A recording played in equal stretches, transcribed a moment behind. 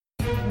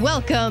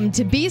Welcome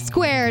to B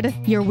Squared,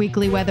 your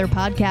weekly weather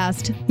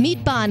podcast.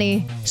 Meet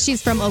Bonnie.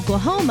 She's from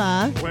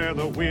Oklahoma, where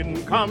the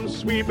wind comes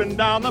sweeping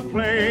down the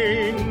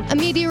plain. A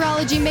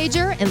meteorology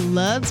major and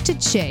loves to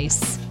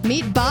chase.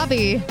 Meet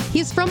Bobby.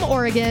 He's from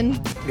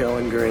Oregon.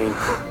 Going green.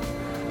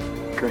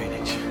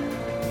 Greenwich.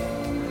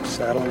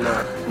 Saddle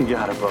up. You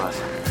got it,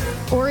 boss.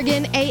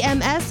 Oregon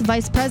AMS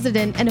vice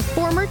president and a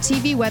former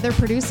TV weather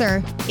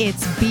producer.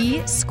 It's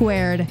B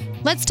Squared.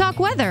 Let's talk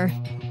weather.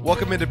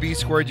 Welcome into B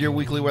Squared, your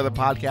weekly weather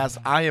podcast.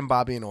 I am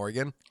Bobby in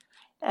Oregon.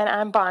 And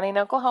I'm Bonnie in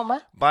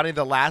Oklahoma. Bonnie,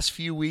 the last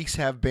few weeks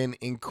have been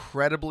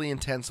incredibly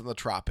intense in the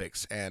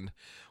tropics, and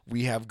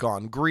we have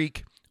gone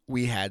Greek.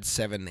 We had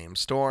 7 named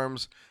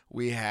storms.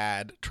 We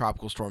had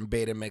Tropical Storm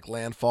Beta make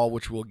landfall,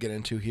 which we'll get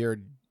into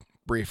here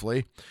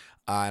briefly.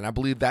 And I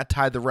believe that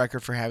tied the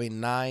record for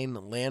having 9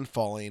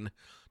 landfalling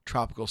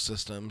tropical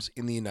systems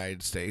in the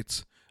United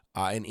States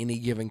in any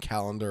given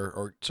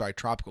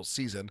tropical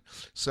season.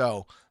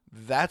 So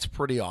that's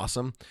pretty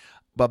awesome.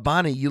 But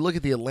Bonnie, you look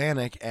at the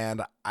Atlantic,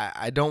 and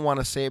I don't want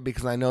to say it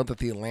because I know that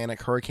the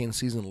Atlantic hurricane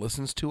season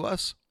listens to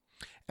us,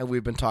 and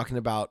we've been talking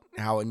about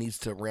how it needs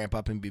to ramp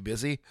up and be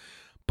busy,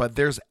 but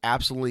there's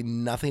absolutely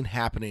nothing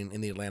happening in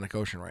the Atlantic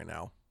Ocean right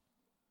now.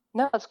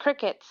 No, it's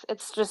crickets.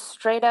 It's just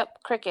straight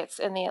up crickets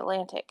in the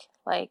Atlantic.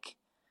 Like,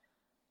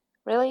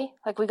 really?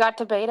 Like, we got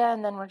to Beta,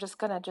 and then we're just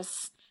going to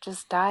just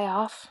die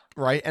off?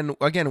 Right, and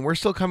again, we're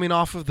still coming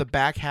off of the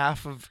back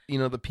half of,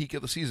 the peak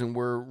of the season.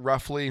 We're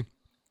roughly,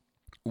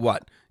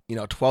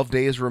 12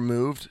 days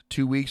removed,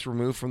 2 weeks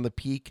removed from the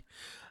peak,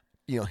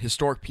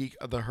 historic peak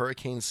of the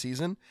hurricane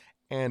season,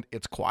 and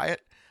it's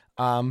quiet.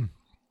 I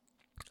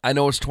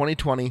know it's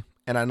 2020,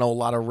 and I know a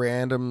lot of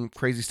random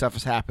crazy stuff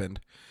has happened,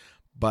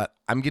 but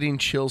I'm getting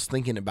chills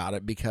thinking about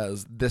it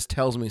because this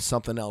tells me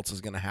something else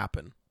is going to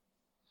happen.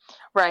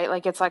 Right,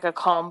 like it's like a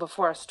calm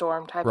before a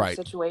storm type of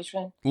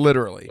situation.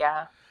 Literally.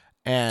 Yeah.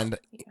 And,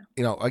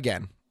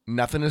 again,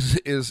 nothing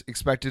is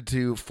expected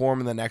to form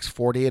in the next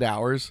 48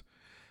 hours.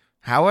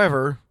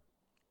 However,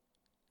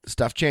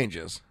 stuff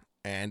changes.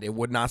 And it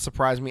would not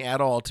surprise me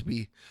at all to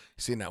be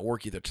seeing that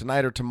work either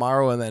tonight or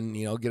tomorrow and then,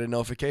 get a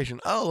notification.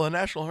 Oh, the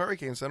National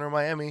Hurricane Center in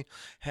Miami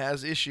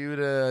has issued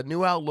a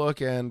new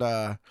outlook and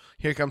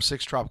here comes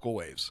 6 tropical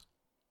waves.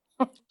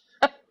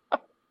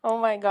 Oh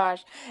my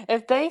gosh.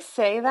 If they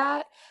say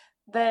that,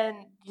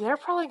 then they're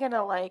probably going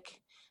to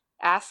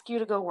ask you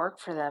to go work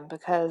for them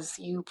because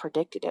you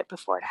predicted it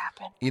before it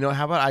happened.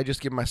 How about I just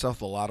give myself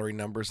the lottery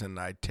numbers and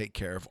I take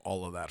care of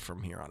all of that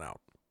from here on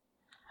out?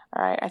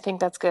 All right. I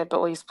think that's good,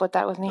 but will you split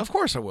that with me? Of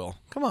course I will.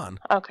 Come on.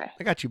 Okay.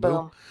 I got you, boo.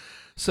 Boom.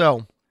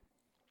 So,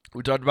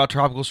 we talked about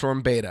Tropical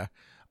Storm Beta.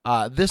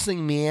 This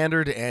thing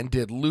meandered and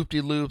did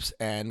loop-de-loops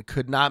and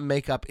could not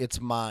make up its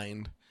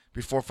mind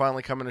before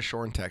finally coming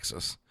ashore in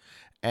Texas.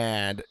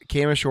 And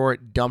came ashore,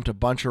 dumped a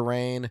bunch of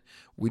rain.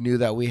 We knew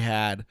that we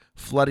had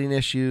flooding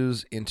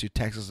issues into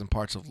Texas and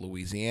parts of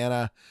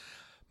Louisiana.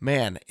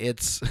 Man,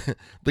 it's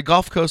the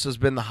Gulf Coast has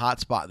been the hot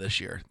spot this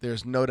year.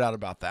 There's no doubt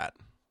about that.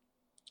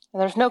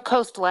 And there's no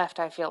coast left,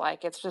 I feel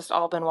like. It's just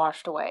all been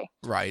washed away.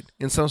 Right.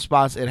 In some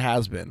spots, it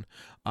has been.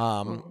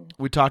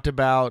 We talked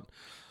about,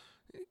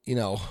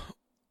 the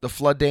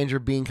flood danger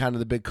being kind of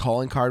the big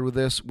calling card with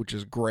this, which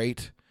is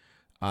great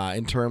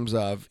in terms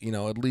of,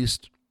 at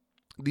least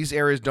these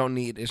areas don't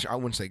need, I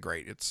wouldn't say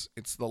great.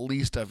 It's the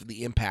least of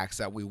the impacts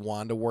that we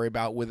wanted to worry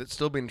about with it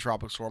still being a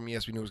tropical storm.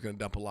 Yes, we knew it was going to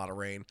dump a lot of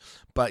rain,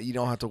 but you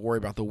don't have to worry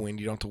about the wind.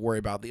 You don't have to worry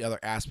about the other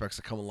aspects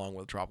that come along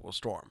with a tropical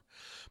storm.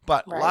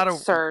 But right. A lot of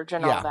surge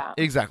and all that.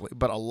 Exactly.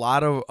 But a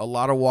lot of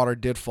water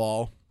did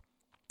fall.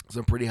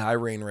 Some pretty high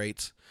rain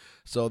rates.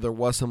 So there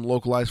was some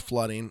localized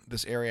flooding.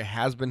 This area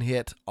has been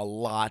hit a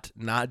lot,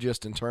 not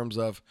just in terms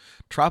of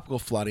tropical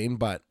flooding,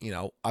 but,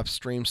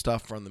 upstream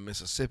stuff from the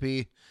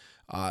Mississippi,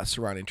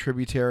 surrounding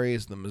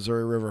tributaries, the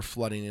Missouri River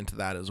flooding into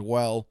that as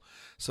well.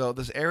 So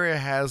this area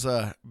has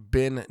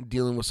been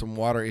dealing with some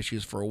water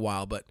issues for a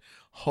while, but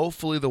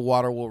hopefully the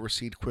water will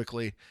recede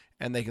quickly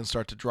and they can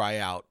start to dry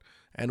out.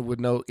 And with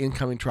no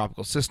incoming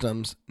tropical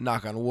systems,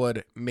 knock on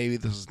wood, maybe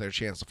this is their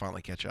chance to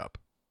finally catch up.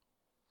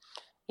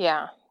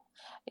 Yeah.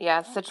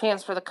 Yeah, it's a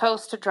chance for the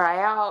coast to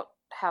dry out,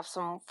 have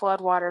some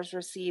floodwaters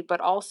recede,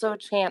 but also a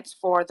chance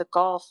for the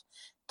Gulf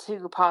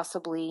to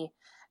possibly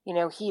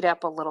heat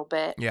up a little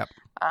bit. Yep.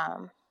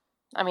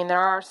 There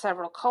are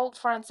several cold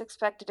fronts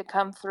expected to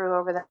come through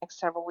over the next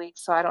several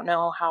weeks, so I don't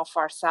know how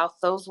far south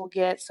those will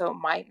get, so it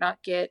might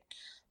not get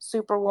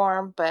super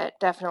warm, but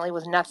definitely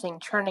with nothing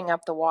churning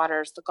up the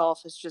waters, the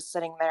Gulf is just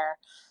sitting there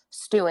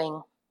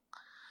stewing,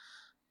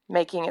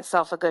 making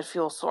itself a good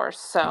fuel source.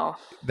 So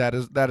that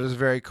is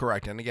very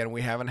correct. And again,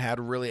 we haven't had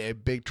really a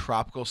big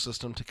tropical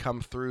system to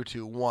come through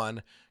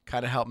to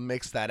kind of help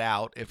mix that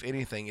out. If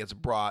anything, it's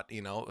brought,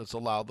 it's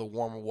allowed the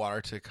warmer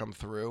water to come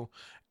through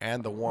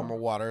and the warmer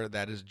water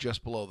that is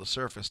just below the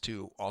surface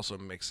to also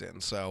mix in.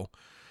 So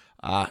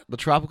the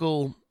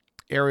tropical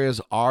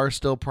areas are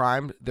still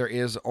primed. There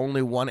is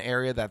only one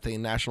area that the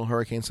National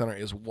Hurricane Center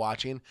is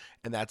watching,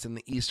 and that's in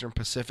the Eastern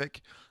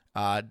Pacific.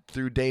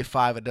 Through day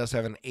 5, it does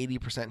have an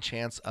 80%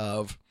 chance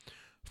of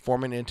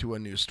forming into a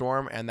new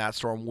storm, and that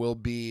storm will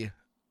be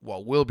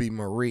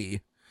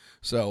Marie.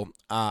 So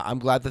I'm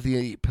glad that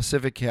the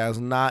Pacific has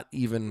not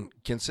even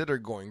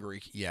considered going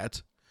Greek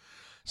yet.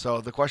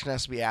 So the question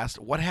has to be asked,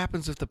 what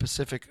happens if the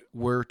Pacific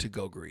were to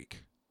go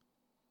Greek?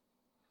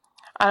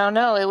 I don't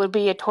know. It would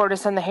be a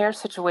tortoise and the hare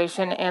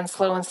situation, and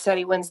slow and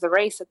steady wins the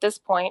race at this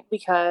point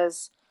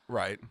because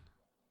Right.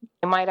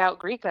 they might out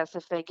Greek us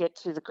if they get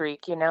to the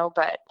Greek,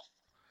 but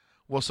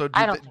Well, so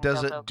I don't think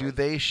they'll go do Greek.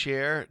 they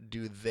share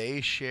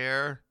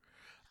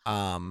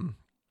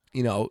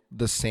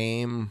the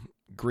same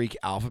Greek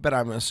alphabet?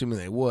 I'm assuming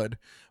they would,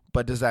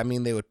 but does that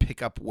mean they would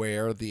pick up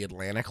where the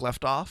Atlantic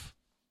left off?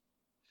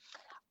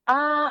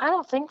 I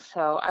don't think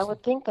so. I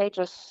would think they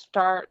just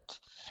start,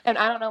 and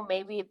I don't know,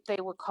 maybe they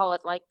would call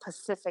it like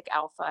Pacific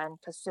Alpha and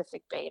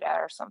Pacific Beta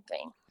or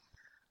something.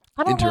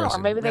 I don't know. Or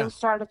Interesting, maybe they yeah. would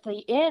start at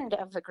the end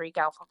of the Greek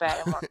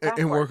alphabet and work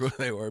And work backwards.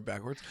 they were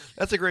backwards.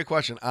 That's a great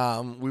question.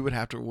 We would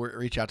have to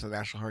reach out to the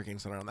National Hurricane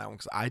Center on that one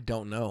because I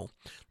don't know.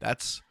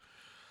 That's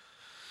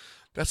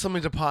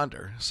something to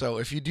ponder. So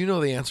if you do know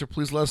the answer,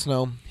 please let us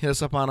know. Hit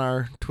us up on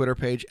our Twitter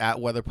page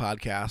 @Weather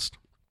Podcast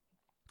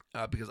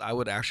because I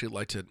would actually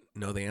like to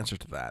know the answer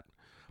to that.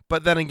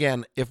 But then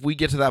again, if we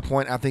get to that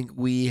point, I think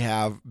we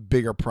have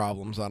bigger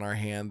problems on our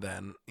hand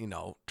than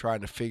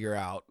trying to figure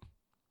out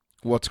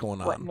what's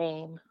going on. What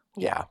name?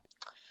 Yeah.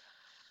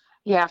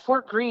 Yeah, if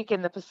we're Greek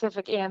in the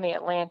Pacific and the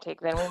Atlantic,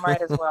 then we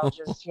might as well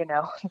just,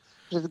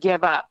 just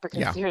give up because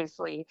Yeah.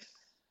 seriously.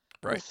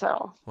 Right.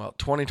 So, Well,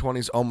 2020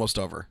 is almost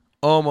over.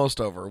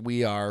 Almost over.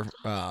 We are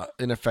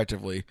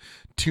ineffectively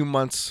 2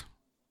 months,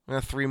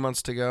 3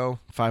 months to go,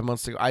 5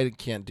 months to go. I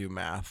can't do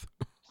math.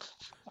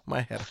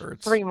 My head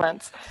hurts. 3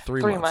 months.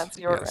 3 3 months. months,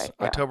 you're Yes. right,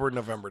 yeah. October,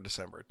 November,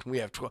 December. We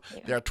have 12.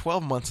 Yeah. There are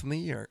 12 months in the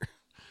year.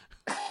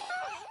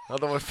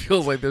 Although it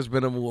feels like there's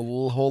been a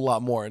whole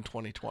lot more in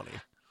 2020.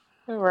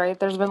 Right.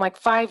 There's been like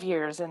 5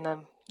 years in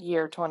the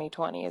year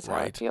 2020 is how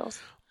Right. it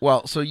feels.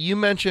 Well, so you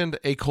mentioned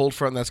a cold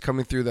front that's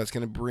coming through that's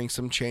going to bring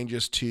some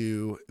changes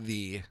to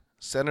the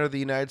center of the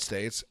United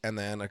States and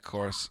then, of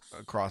course,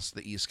 across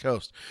the East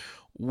Coast,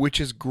 which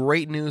is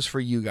great news for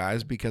you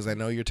guys because I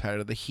know you're tired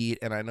of the heat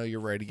and I know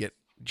you're ready to get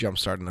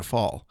jump-started in the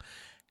fall.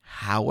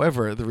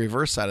 However, the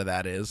reverse side of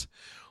that is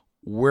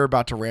we're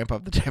about to ramp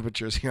up the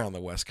temperatures here on the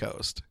West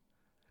Coast.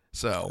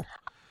 So,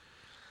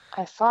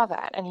 I saw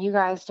that, and you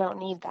guys don't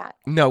need that.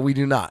 no, we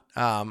do not.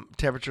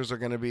 Temperatures are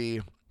going to be,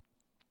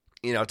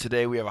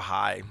 today we have a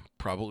high,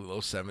 probably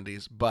low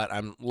 70s, but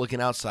I'm looking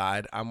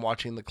outside. I'm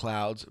watching the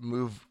clouds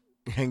move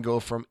and go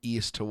from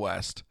east to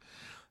west.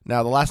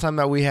 Now, the last time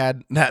that we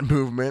had that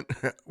movement,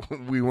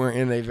 we were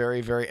in a very,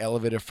 very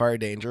elevated fire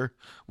danger.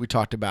 We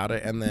talked about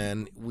it, and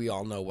then we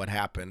all know what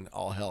happened.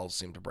 All hell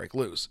seemed to break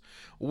loose.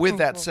 With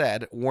that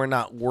said, we're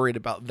not worried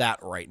about that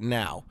right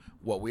now.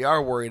 What we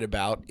are worried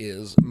about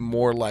is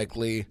more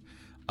likely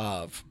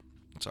of...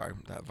 Sorry,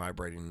 that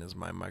vibrating is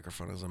my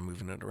microphone as I'm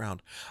moving it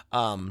around.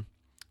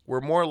 We're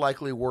more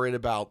likely worried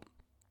about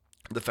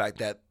the fact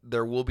that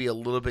there will be a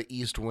little bit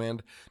east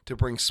wind to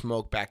bring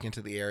smoke back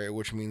into the area,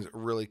 which means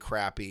really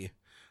crappy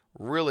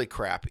air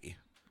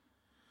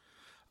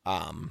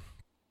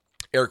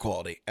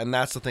quality. And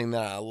that's the thing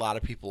that a lot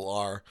of people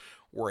are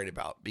worried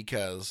about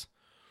because,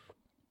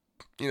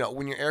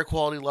 when your air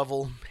quality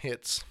level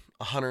hits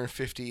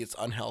 150, it's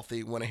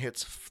unhealthy. When it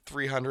hits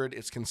 300,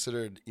 it's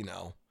considered,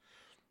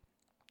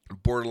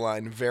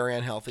 borderline very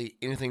unhealthy.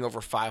 Anything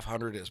over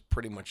 500 is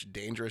pretty much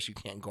dangerous. You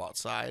can't go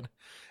outside.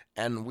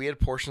 And we had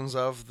portions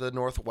of the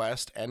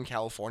Northwest and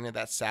California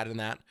that sat in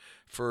that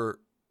for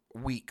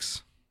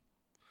weeks.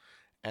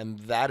 And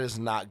that is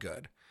not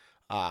good.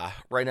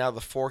 Right now,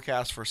 the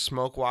forecast for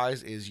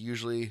smoke-wise is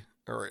usually,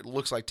 or it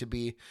looks like to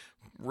be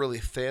really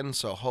thin,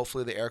 so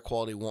hopefully the air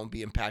quality won't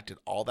be impacted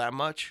all that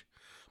much,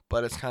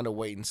 but it's kind of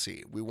wait and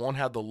see. We won't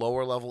have the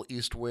lower-level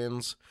east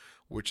winds,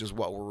 which is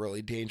what were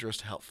really dangerous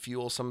to help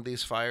fuel some of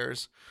these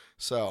fires,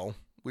 so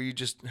we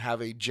just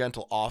have a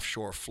gentle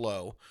offshore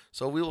flow,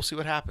 so we will see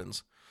what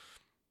happens.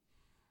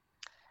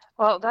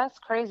 Well, that's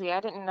crazy. I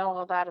didn't know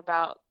all that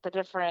about the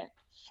different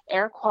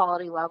air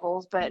quality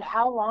levels, but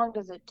how long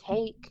does it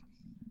take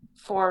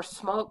for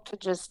smoke to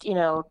just,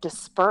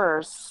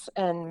 disperse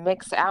and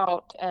mix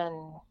out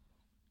and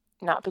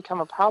not become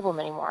a problem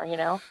anymore,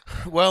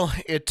 Well,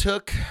 it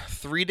took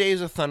 3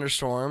 days of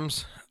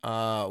thunderstorms,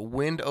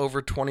 wind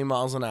over 20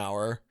 miles an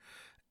hour,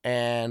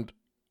 and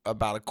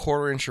about a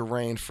quarter inch of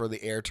rain for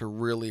the air to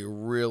really,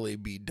 really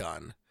be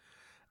done.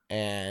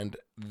 And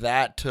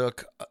that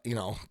took, it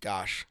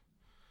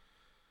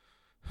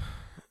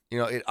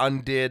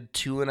undid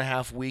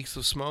 2.5 weeks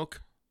of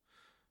smoke.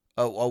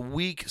 A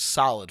week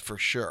solid for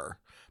sure,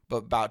 but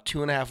about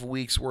 2.5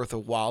 weeks worth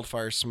of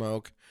wildfire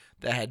smoke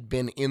that had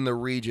been in the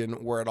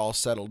region where it all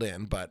settled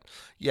in. But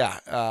yeah,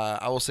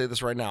 I will say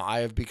this right now. I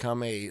have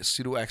become a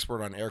pseudo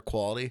expert on air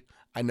quality.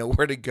 I know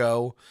where to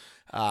go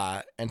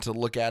and to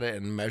look at it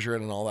and measure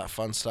it and all that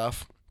fun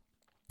stuff.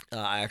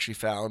 I actually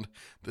found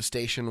the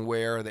station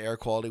where the air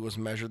quality was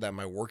measured that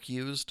my work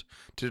used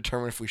to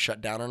determine if we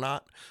shut down or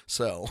not.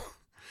 So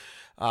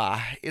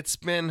it's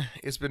been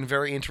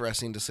very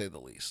interesting to say the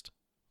least.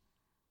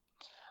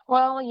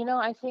 Well,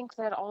 I think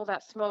that all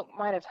that smoke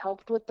might have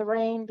helped with the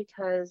rain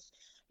because,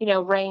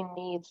 rain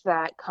needs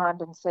that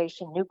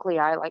condensation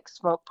nuclei like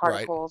smoke Right.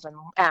 particles and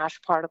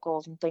ash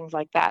particles and things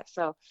like that.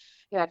 So,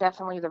 yeah,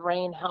 definitely the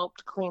rain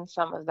helped clean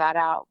some of that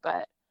out,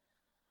 but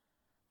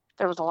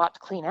there was a lot to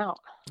clean out.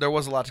 There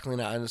was a lot to clean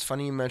out, and it's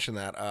funny you mentioned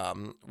that.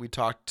 We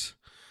talked.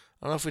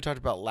 I don't know if we talked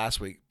about it last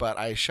week, but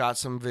I shot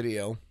some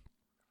video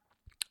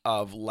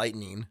of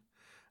lightning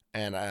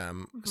and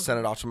sent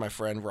it off to my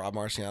friend Rob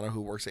Marciano,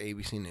 who works at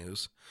ABC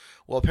News.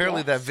 Well,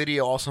 apparently that Yes.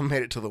 video also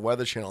made it to the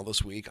Weather Channel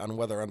this week on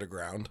Weather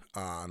Underground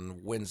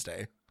on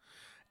Wednesday,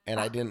 and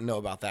I didn't know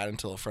about that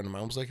until a friend of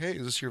mine was like, "Hey,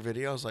 is this your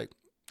video?" I was like,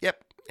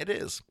 "Yep, it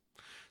is."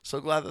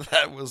 So glad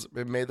that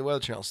it made the Weather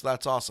Channel. So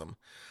that's awesome.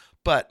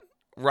 But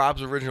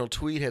Rob's original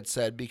tweet had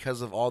said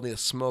because of all the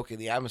smoke in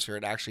the atmosphere,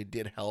 it actually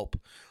did help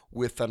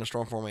with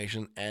thunderstorm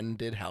formation and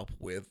did help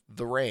with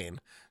the rain.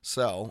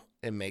 So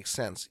it makes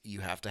sense.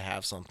 You have to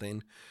have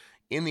something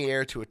in the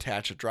air to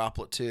attach a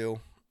droplet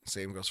to.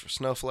 Same goes for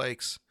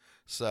snowflakes.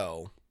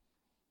 So,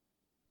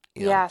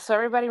 Yeah, so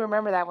everybody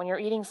remember that when you're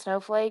eating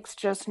snowflakes,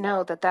 just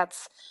know that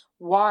that's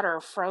water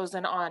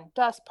frozen on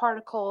dust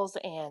particles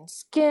and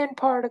skin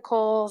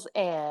particles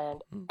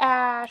and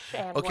ash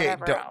and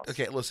whatever else.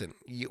 Okay, listen.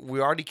 We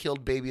already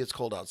killed Baby It's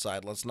Cold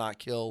Outside. Let's not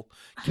kill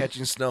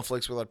catching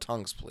snowflakes with our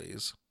tongues,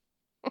 please.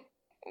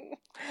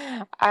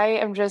 I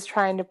am just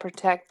trying to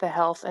protect the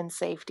health and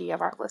safety of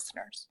our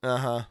listeners.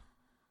 Uh-huh.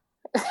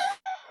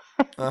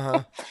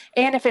 Uh-huh.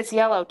 And if it's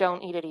yellow,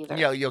 don't eat it either.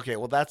 Yeah, okay,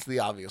 well, that's the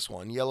obvious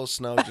one. Yellow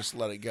snow, just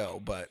let it go.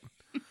 But,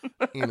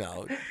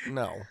 no.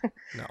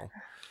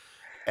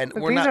 And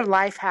But we're these not... are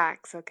life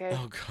hacks, okay?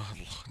 Oh, God,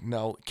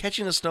 no.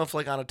 Catching a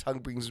snowflake on a tongue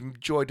brings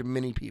joy to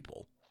many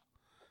people.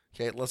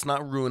 Okay, let's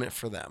not ruin it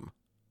for them.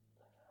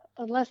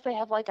 Unless they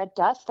have like a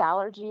dust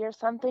allergy or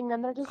something,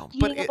 then they're just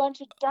eating a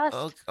bunch of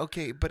dust.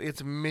 Okay, but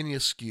it's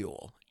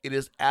minuscule. It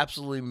is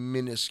absolutely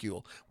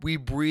minuscule. We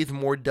breathe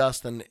more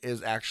dust than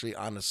is actually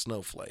on a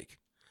snowflake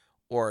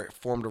or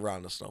formed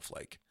around a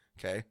snowflake.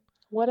 Okay?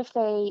 What if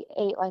they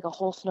ate like a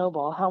whole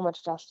snowball? How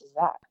much dust is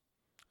that?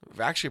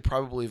 Actually,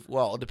 probably,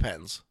 well, it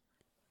depends.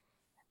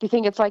 Do you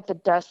think it's like the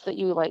dust that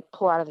you like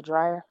pull out of the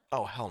dryer?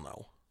 Oh, hell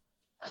no.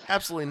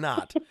 Absolutely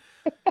not.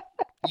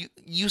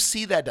 You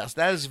see that dust.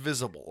 That is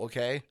visible,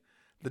 okay?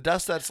 The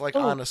dust that's like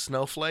on a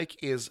snowflake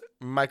is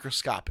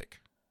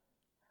microscopic.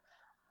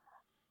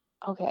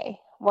 Okay.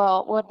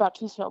 Well, what about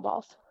 2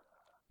 snowballs?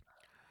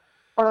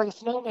 Or like a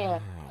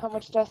snowman? How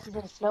much dust is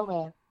in a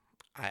snowman?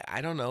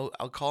 I don't know.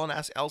 I'll call and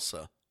ask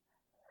Elsa.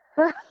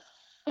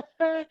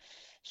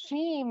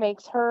 She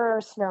makes her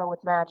snow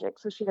with magic,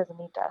 so she doesn't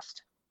need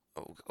dust.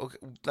 Okay,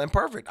 then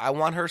perfect. I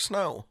want her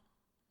snow.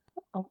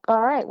 Oh,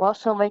 all right. Well,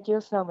 she'll make you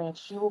a snowman.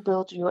 She will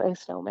build you a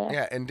snowman.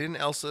 Yeah, and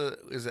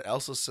is it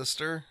Elsa's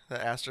sister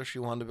that asked her if she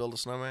wanted to build a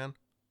snowman?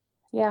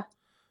 Yeah.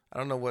 I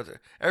don't know what.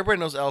 Everybody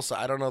knows Elsa.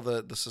 I don't know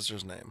the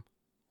sister's name.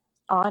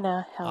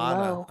 Anna,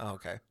 hello. Anna. Oh,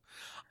 okay.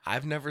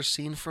 I've never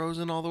seen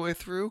Frozen all the way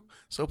through,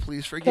 so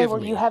please forgive Okay,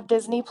 well, me. you have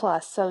Disney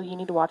Plus, so you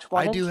need to watch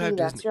 1 and 2. have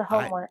That's Disney. your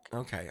homework.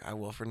 Okay, I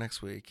will for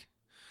next week.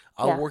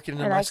 I'll work it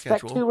into and my I expect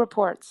schedule. 2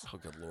 reports. Oh,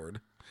 good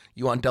Lord.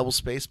 You want double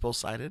space, both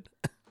sided?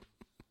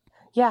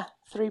 Yeah,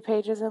 3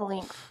 pages in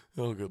length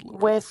Oh, good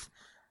Lord. with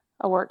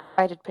a works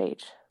cited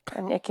page.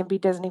 And it can be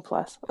Disney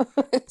Plus.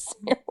 It's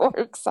your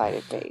works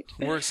cited page.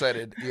 We're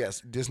excited. Yes,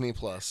 Disney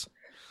Plus.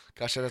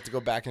 Gosh, I'd have to go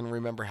back and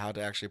remember how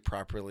to actually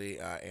properly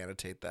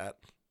annotate that.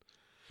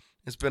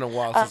 It's been a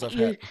while since I've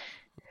had...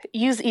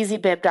 Use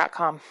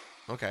easybib.com.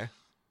 Okay.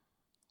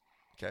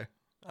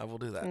 I will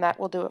do that. And that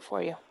will do it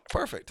for you.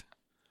 Perfect.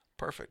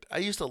 I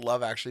used to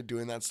love actually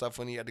doing that stuff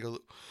when you had to go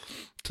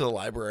to the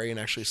library and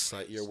actually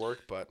cite your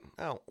work, but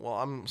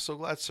I'm so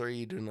glad, sir,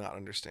 you do not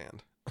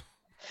understand.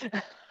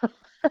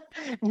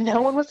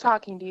 No one was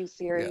talking to you,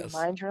 Siri. Yes.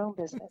 Mind your own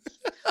business.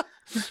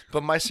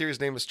 But my Siri's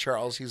name is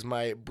Charles. He's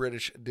my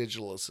British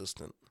digital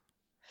assistant.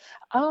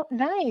 Oh,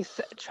 nice.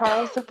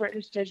 Charles, the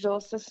British digital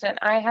assistant.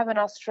 I have an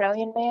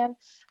Australian man.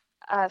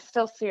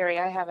 Still Siri.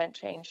 I haven't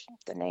changed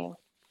the name.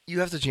 You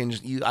have to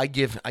change. I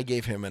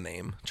gave him a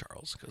name,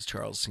 Charles, because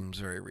Charles seems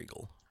very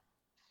regal.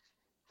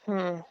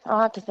 I'll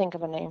have to think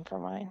of a name for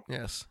mine.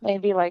 Yes.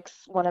 Maybe like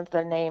one of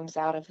the names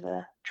out of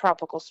the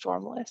tropical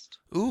storm list.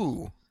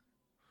 Ooh.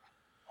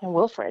 And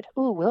Wilfred.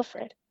 Ooh,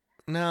 Wilfred.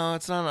 No,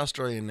 it's not an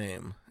Australian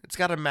name. It's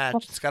got to match.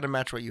 It's got to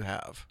match what you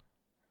have.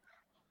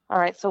 All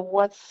right. So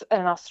what's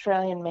an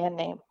Australian man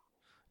name?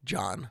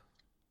 John.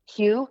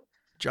 Hugh?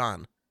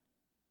 John.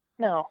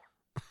 No.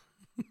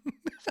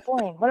 It's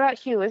boring. What about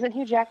Hugh? Isn't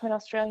Hugh Jackman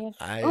Australian?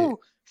 Ooh,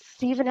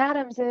 Stephen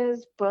Adams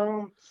is.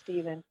 Boom,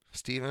 Stephen.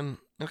 Stephen.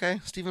 Okay,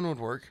 Stephen would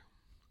work.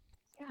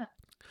 Yeah.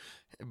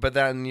 But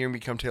then you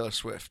become Taylor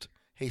Swift.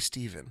 Hey,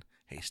 Stephen.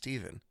 Hey,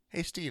 Stephen.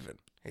 Hey, Stephen.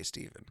 Hey,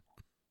 Stephen.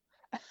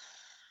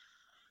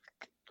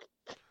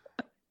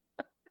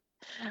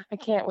 I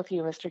can't with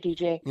you, Mr.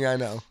 DJ. Yeah,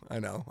 I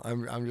know.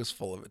 I'm just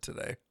full of it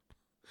today.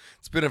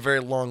 It's been a very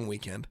long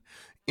weekend.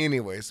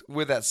 Anyways,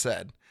 with that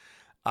said,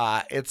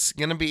 It's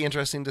going to be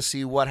interesting to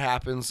see what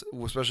happens,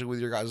 especially with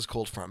your guys'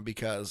 cold front,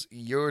 because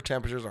your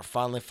temperatures are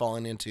finally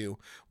falling into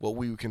what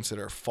we would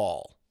consider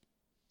fall.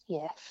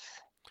 Yes.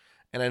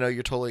 And I know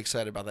you're totally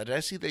excited about that. Did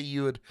I see that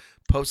you had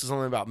posted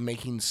something about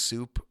making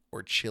soup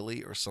or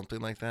chili or something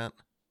like that?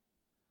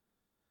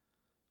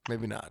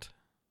 Maybe not.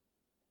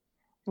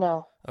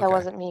 No, that Okay.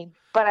 wasn't me.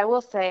 But I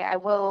will say, I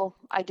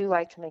do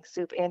like to make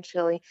soup and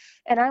chili,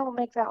 and I will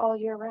make that all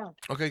year round.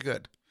 Okay,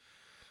 good.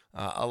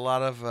 A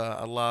lot of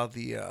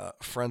the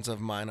friends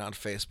of mine on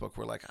Facebook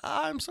were like,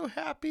 "I'm so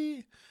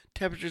happy.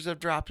 Temperatures have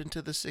dropped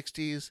into the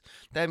 60s.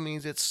 That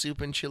means it's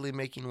soup and chili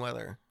making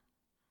weather.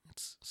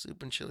 It's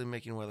soup and chili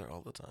making weather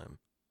all the time,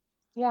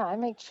 Yeah, I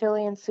make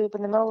chili and soup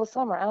in the middle of the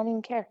summer. I don't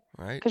even care.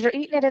 right?" Because you're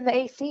eating it in the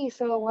AC,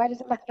 so why does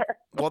it matter?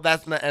 Well,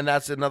 that's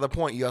another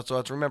point. You also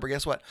have to remember.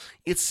 Guess what?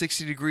 It's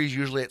 60 degrees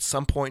usually at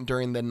some point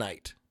during the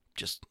night.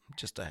 Just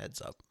a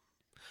heads up.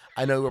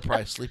 I know we're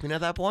probably sleeping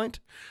at that point,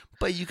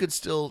 but you could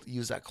still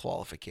use that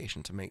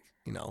qualification to make,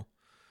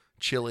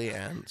 chili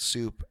and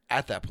soup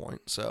at that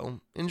point. So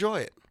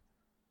enjoy it.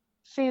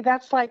 See,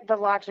 that's like the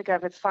logic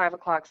of it's 5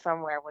 o'clock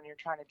somewhere when you're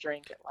trying to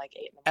drink at like 8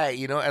 in the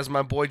morning. Hey, as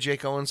my boy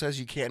Jake Owen says,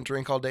 you can't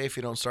drink all day if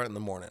you don't start in the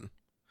morning.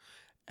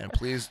 And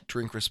please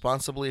drink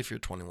responsibly if you're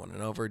 21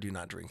 and over. Do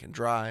not drink and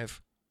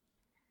drive.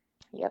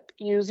 Yep.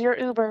 Use your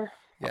Uber or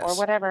Yes.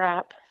 whatever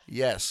app.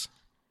 Yes.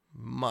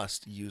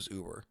 Must use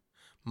Uber.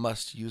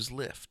 Must use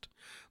Lyft.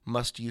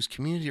 Must use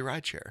community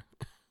rideshare.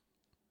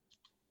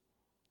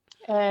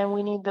 And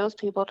we need those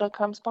people to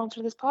come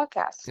sponsor this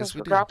podcast since Yes,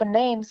 we we're do. dropping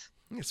names.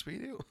 Yes, we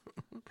do.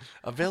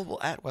 Available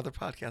at Weather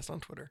Podcast on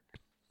Twitter.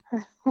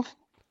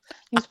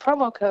 Use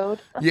promo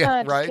code.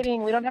 Yeah, Just right.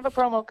 kidding. We don't have a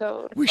promo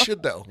code. We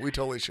should, though. We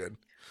totally should.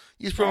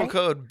 Use promo Right?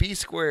 code B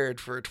squared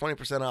for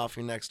 20% off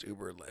your next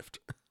Uber or Lyft.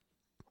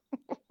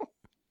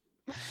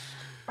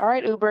 All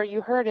right, Uber,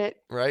 you heard it.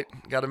 Right?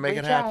 Got to make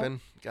it Reach out.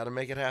 happen. Got to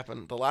make it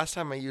happen. The last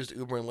time I used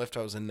Uber and Lyft,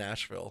 I was in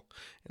Nashville,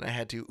 and I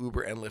had to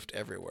Uber and Lyft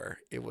everywhere.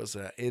 It was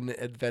an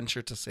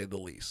adventure, to say the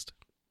least.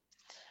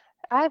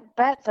 I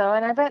bet, though,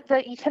 and I bet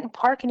that you couldn't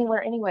park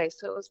anywhere anyway,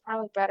 so it was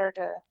probably better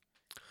to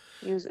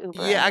use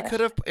Uber. Yeah, I and Lyft. could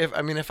have.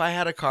 If I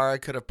had a car, I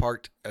could have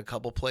parked a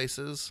couple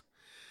places.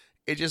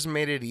 It just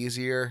made it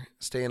easier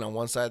staying on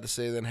one side of the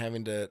city than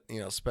having to,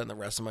 spend the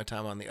rest of my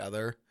time on the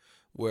other,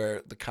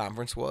 where the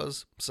conference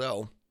was.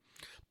 So,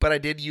 but I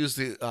did use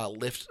the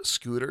Lyft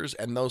scooters,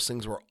 and those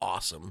things were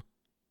awesome.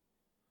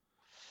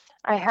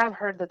 I have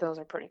heard that those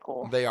are pretty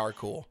cool. They are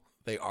cool.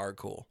 They are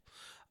cool.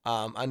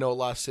 I know a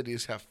lot of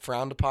cities have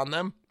frowned upon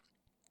them,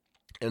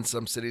 and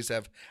some cities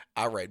have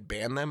outright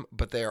banned them,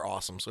 but they are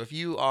awesome. So if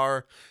you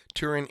are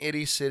touring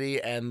any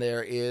city and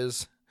there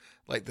is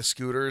like the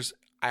scooters,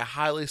 I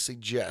highly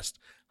suggest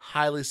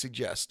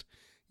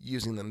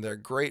using them. They're a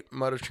great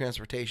mode of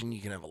transportation. You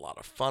can have a lot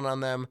of fun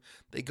on them.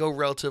 They go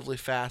relatively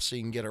fast, so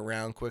you can get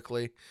around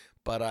quickly,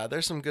 but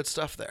there's some good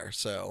stuff there.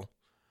 So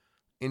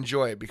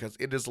enjoy it because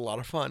it is a lot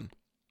of fun.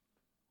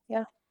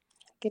 Yeah.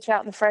 Get you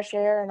out in the fresh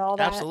air and all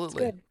that.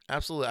 Absolutely. It's good.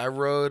 Absolutely. I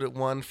rode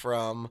one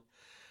from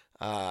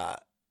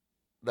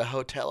the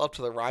hotel up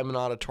to the Ryman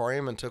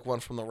Auditorium and took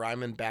one from the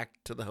Ryman back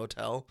to the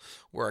hotel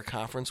where a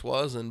conference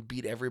was and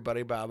beat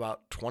everybody by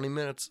about 20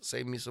 minutes.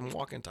 Saved me some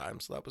walking time,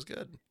 so that was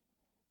good.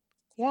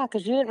 Yeah,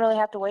 because you didn't really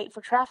have to wait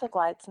for traffic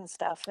lights and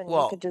stuff, and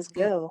you could just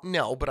go.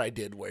 No, but I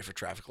did wait for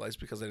traffic lights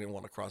because I didn't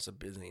want to cross a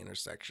busy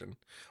intersection.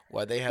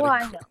 Why they had Well,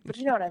 I know, but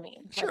you know what I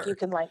mean. Sure. Like you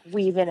can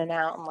weave in and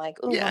out and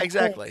ooh, Yeah, I'm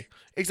exactly. quick.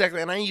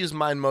 Exactly. And I used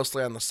mine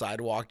mostly on the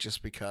sidewalk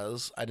just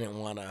because I didn't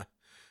want to,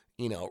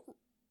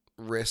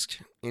 risk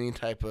any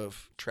type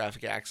of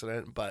traffic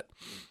accident. But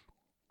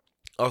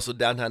also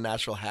downtown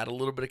Nashville had a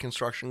little bit of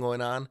construction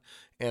going on,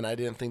 and I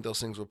didn't think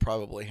those things would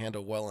probably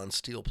handle well on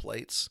steel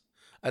plates.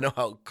 I know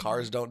how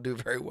cars don't do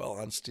very well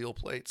on steel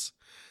plates,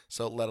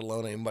 so let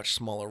alone a much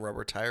smaller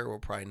rubber tire will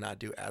probably not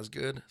do as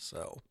good.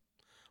 So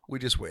we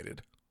just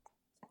waited.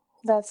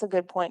 That's a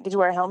good point. Did you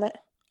wear a helmet?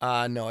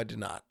 No, I did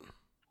not.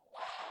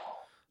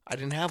 I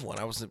didn't have one.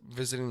 I was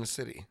visiting the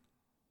city.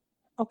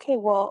 Okay,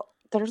 well,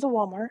 there's a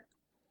Walmart.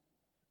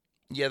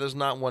 Yeah, there's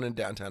not one in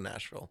downtown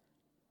Nashville.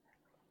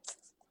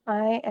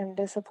 I am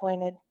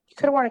disappointed. You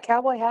could have worn a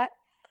cowboy hat.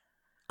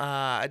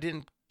 I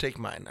didn't take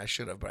mine. I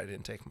should have, but I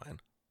didn't take mine.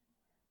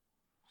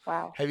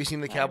 Wow. Have you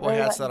seen the I cowboy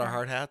really hats let that you are down.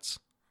 hard hats?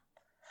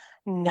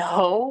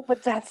 No,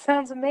 but that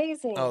sounds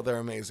amazing. Oh, they're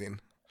amazing.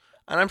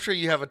 And I'm sure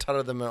you have a ton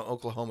of them in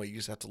Oklahoma. You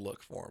just have to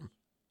look for them.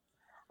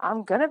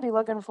 I'm going to be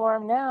looking for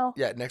them now.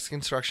 Yeah, next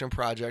construction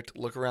project,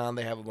 look around.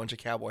 They have a bunch of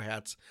cowboy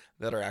hats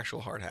that are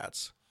actual hard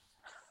hats.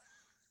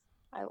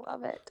 I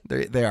love it.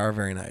 They are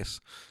very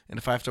nice. And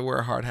if I have to wear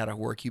a hard hat at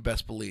work, you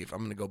best believe I'm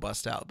going to go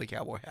bust out the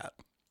cowboy hat.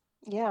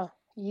 Yeah.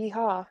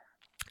 Yeehaw.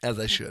 As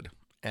I should.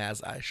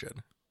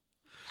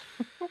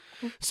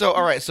 So,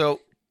 all right.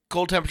 So,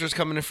 cold temperatures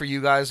coming in for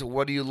you guys.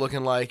 What are you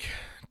looking like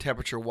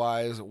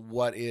temperature-wise?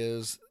 What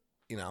is,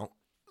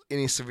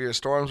 any severe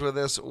storms with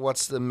this?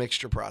 What's the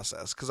mixture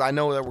process? Because I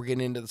know that we're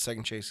getting into the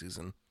second chase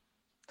season.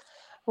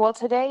 Well,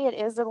 today it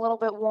is a little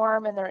bit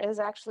warm and there is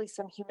actually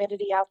some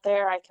humidity out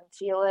there. I can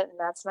feel it, and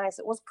that's nice.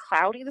 It was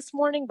cloudy this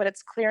morning, but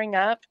it's clearing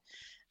up.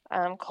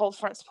 Cold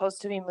front's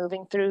supposed to be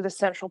moving through the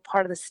central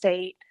part of the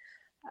state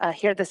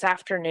here this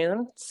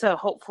afternoon. So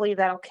hopefully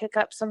that'll kick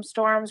up some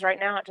storms. Right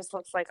now, it just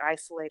looks like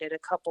isolated. A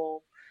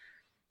couple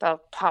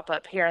they'll pop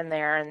up here and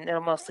there, and it'll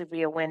mostly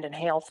be a wind and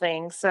hail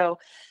thing. So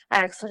I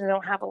actually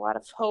don't have a lot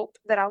of hope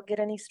that I'll get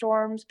any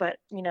storms, but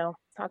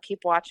I'll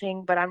keep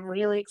watching. But I'm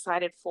really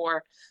excited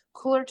for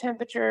cooler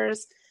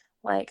temperatures,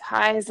 like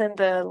highs in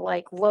the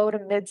like low to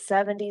mid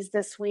 70s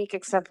this week,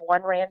 except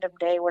one random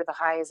day where the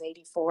high is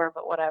 84,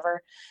 but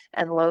whatever,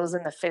 and lows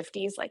in the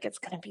 50s. Like it's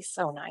going to be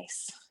so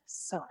nice.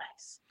 So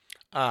nice.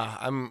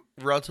 I'm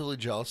relatively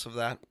jealous of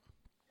that.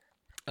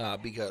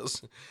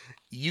 Because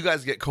you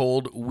guys get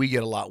cold, we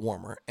get a lot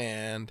warmer.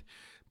 And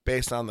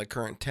based on the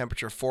current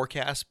temperature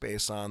forecast,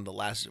 based on the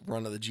last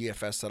run of the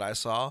GFS that I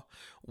saw,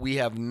 we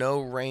have no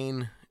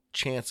rain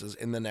chances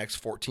in the next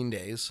 14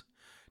 days.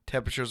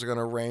 Temperatures are going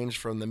to range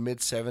from the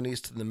mid-70s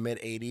to the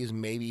mid-80s,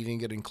 maybe even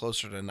getting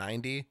closer to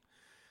 90.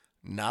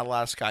 Not a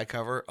lot of sky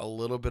cover, a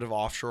little bit of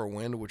offshore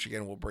wind, which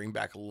again will bring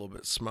back a little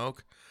bit of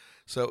smoke.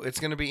 So it's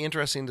going to be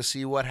interesting to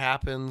see what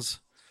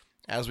happens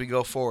as we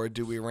go forward.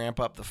 Do we ramp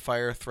up the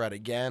fire threat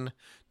again?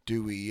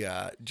 Do we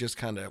just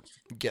kind of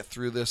get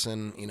through this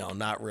and,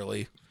 not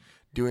really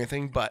do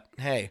anything? But,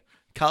 hey,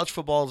 college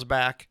football is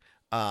back.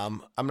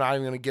 I'm not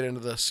even going to get into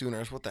the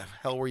Sooners. What the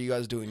hell were you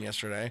guys doing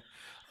yesterday?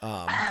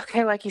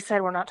 Okay, like you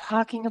said, we're not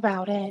talking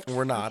about it.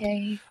 We're not.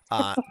 Okay.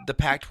 The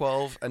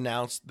Pac-12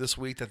 announced this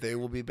week that they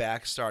will be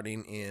back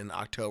starting in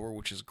October,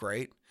 which is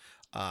great.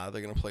 They're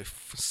going to play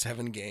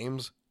 7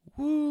 games.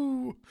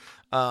 Woo!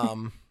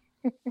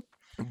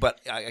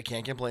 But I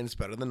can't complain. It's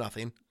better than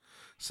nothing.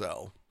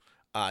 So,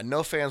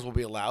 no fans will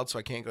be allowed, so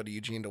I can't go to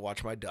Eugene to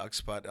watch my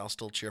Ducks, but I'll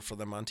still cheer for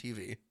them on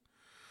TV.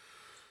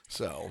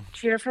 So,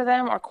 Cheer for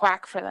them or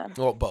quack for them?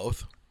 well,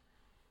 both.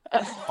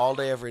 All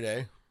day, every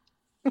day.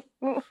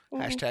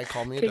 Hashtag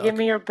call me a Okay, duck. give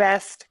me your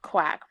best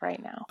quack right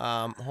now.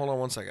 Hold on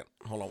one second.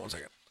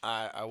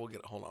 I will get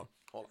it. Hold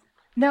on.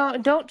 No,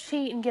 don't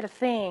cheat and get a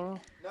thing.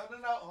 No.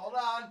 Hold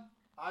on.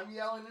 I'm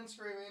yelling and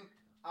screaming.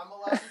 I'm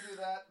allowed to do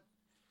that.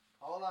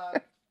 Hold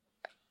on.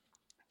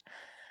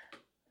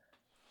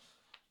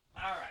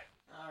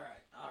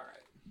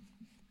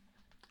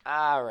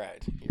 All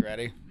right. You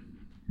ready?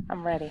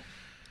 I'm ready.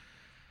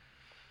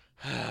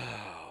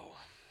 Oh,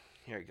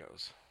 here it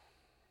goes.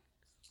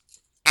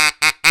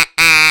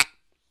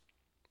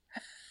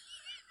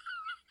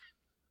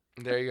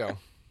 There you go.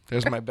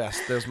 There's my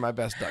best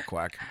duck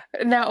quack.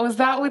 Now, was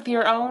that with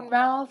your own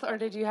mouth, or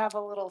did you have a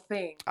little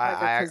thing?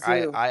 Like a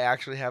kazoo? I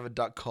actually have a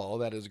duck call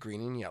that is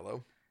green and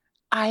yellow.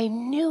 I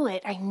knew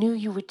it. I knew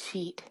you would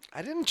cheat.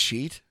 I didn't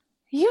cheat.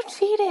 You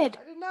cheated.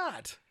 I did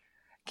not.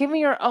 Give me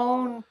your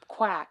own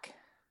quack.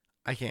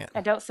 I can't.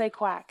 And don't say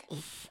quack.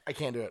 I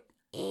can't do it.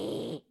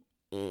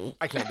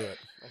 I can't do it.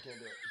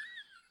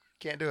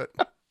 Can't do it.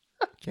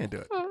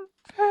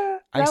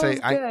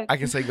 I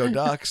can say go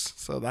Ducks,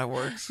 so that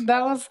works.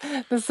 That was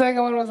the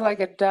second one was like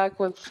a duck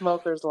with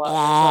smoker's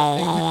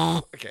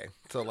lung. Okay,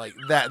 so like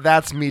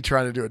that's me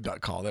trying to do a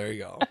duck call. There you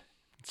go.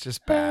 It's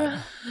just bad.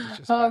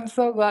 I'm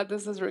so glad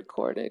this is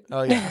recorded.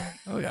 Oh yeah.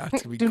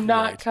 It's gonna be Do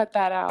not great. cut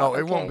that out. Oh,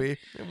 it okay?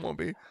 won't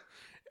be.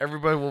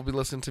 Everybody will be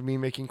listening to me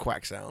making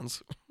quack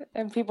sounds.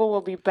 And people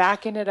will be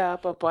backing it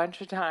up a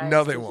bunch of times.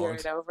 No, they to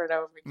won't. Hear it over and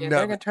over again. No.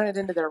 They're gonna turn it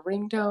into their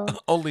ringtone.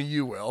 Only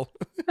you will.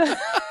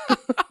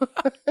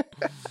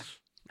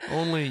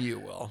 Only you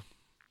will.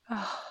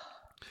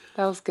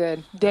 That was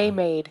good. Day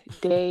made.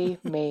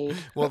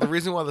 Well, the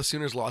reason why the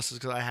Sooners lost is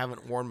because I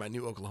haven't worn my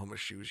new Oklahoma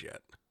shoes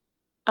yet.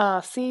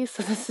 See,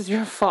 so this is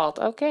your fault.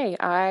 Okay,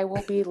 I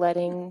will be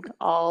letting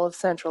all of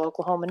Central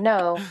Oklahoma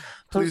know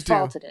whose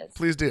fault it is.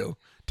 Please do.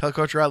 Tell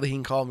Coach Riley he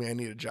can call me. I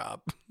need a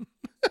job.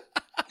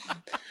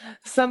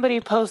 Somebody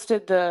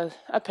posted a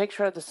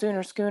picture of the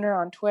Sooner Schooner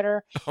on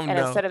Twitter, and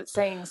no. instead of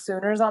saying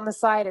Sooners on the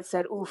side, it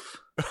said oof.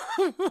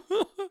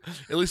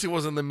 At least it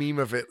wasn't the meme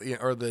of it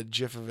or the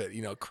gif of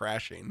it,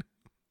 crashing.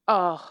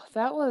 Oh,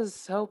 that was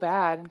so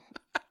bad.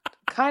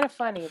 Kind of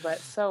funny, but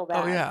so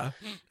bad. Oh, yeah.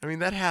 I mean,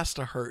 that has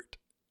to hurt.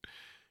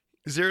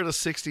 0 to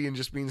 60 and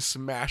just being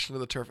smashed into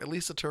the turf. At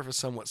least the turf is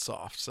somewhat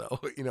soft, so,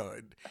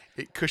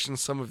 it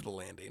cushions some of the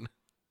landing.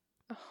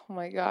 Oh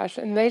my gosh.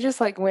 And they just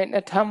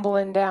went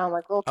tumbling down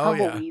like little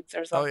tumbleweeds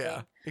or something. Oh,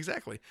 yeah.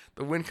 Exactly.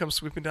 The wind comes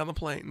sweeping down the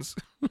plains.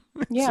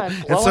 Yeah,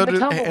 and blowing the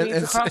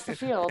tumbleweeds across the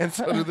field. And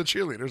so do the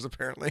cheerleaders,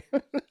 apparently.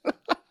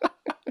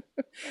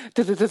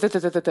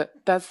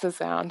 That's the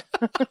sound.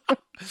 I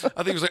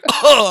think it was like,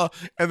 oh,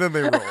 and then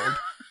they rolled.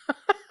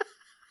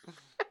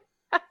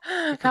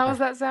 How was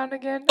that sound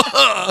again?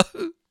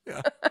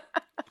 Yeah.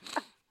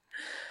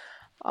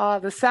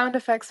 The sound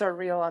effects are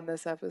real on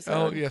this episode.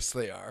 Oh, yes,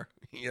 they are.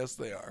 Yes,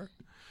 they are.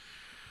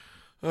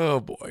 Oh,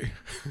 boy.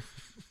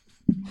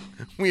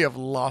 We have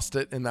lost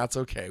it, and that's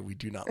okay. We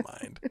do not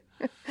mind.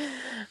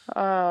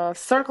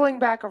 Circling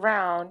back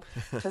around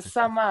to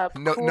sum up.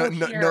 No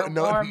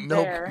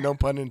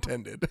pun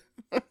intended.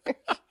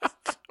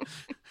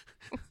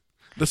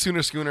 The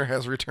Sooner Schooner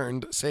has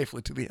returned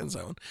safely to the end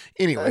zone.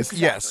 Anyways,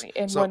 yes.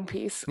 In one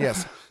piece.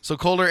 Yes. So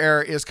colder air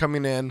is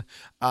coming in.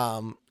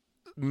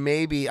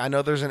 Maybe, I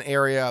know there's an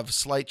area of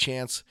slight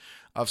chance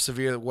of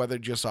severe weather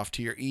just off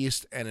to your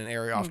east and an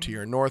area off to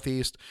your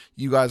northeast.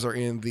 You guys are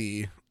in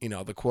the,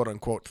 the quote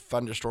unquote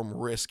thunderstorm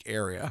risk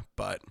area,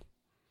 but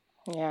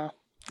Yeah.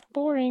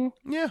 Boring.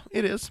 yeah,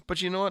 it is.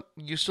 But you know what?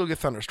 You still get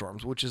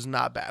thunderstorms, which is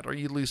not bad, or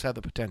you at least have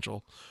the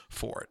potential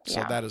for it.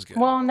 So Yeah. that is good.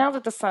 Well, now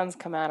that the sun's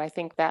come out, I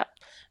think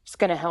that's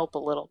going to help a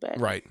little bit.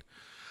 Right.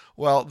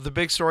 Well, the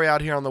big story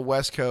out here on the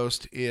West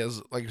Coast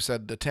is, like you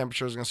said, the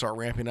temperature is going to start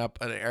ramping up.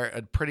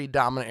 A pretty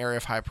dominant area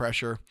of high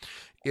pressure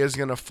is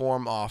going to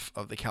form off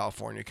of the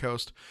California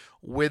coast.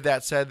 With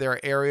that said, there are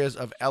areas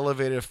of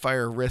elevated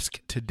fire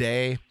risk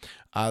today.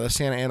 The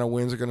Santa Ana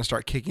winds are going to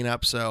start kicking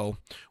up, so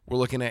we're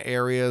looking at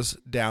areas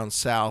down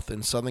south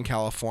in Southern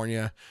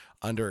California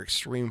under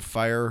extreme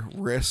fire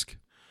risk.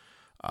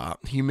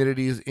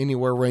 Humidity is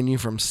anywhere ranging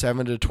from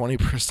 7 to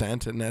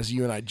 20%, and as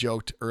you and I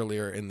joked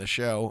earlier in the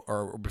show,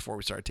 or before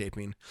we started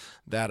taping,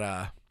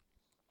 that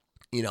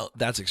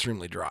that's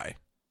extremely dry.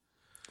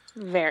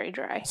 Very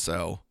dry.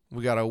 So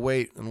we gotta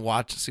wait and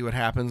watch to see what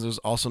happens. There's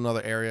also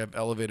another area of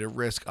elevated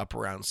risk up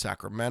around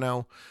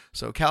Sacramento.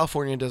 So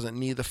California doesn't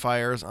need the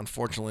fires.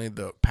 Unfortunately,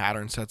 the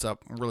pattern sets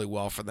up really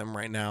well for them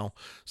right now.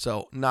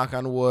 So knock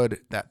on wood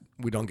that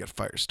we don't get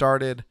fires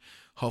started.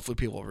 Hopefully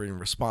people are being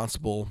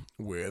responsible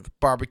with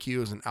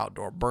barbecues and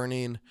outdoor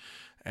burning.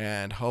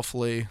 And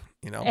hopefully,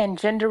 And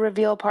gender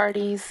reveal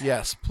parties.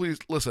 Yes, please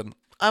listen.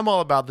 I'm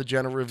all about the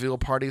gender reveal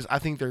parties. I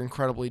think they're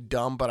incredibly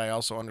dumb, but I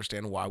also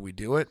understand why we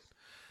do it.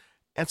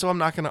 And so I'm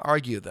not going to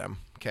argue them,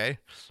 okay?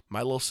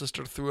 My little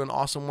sister threw an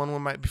awesome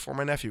one before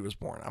my nephew was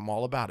born. I'm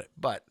all about it.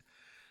 But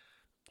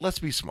let's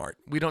be smart.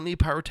 We don't need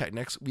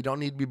pyrotechnics. We don't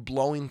need to be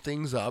blowing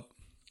things up.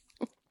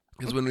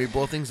 Because when we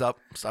blow things up,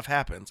 stuff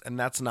happens. And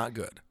that's not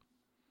good.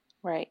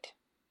 Right.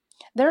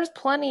 There's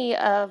plenty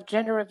of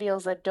gender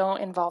reveals that don't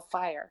involve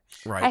fire.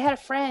 Right. I had a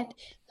friend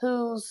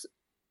whose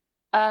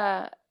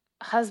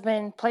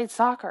husband played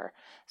soccer.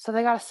 So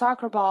they got a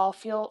soccer ball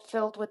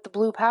filled with the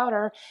blue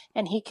powder,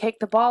 and he kicked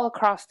the ball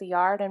across the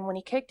yard, and when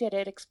he kicked it,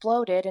 it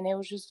exploded, and it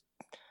was just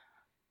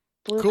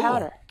blue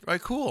powder.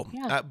 Right, cool.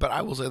 Yeah. But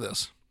I will say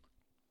this.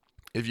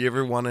 If you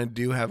ever want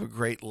to have a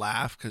great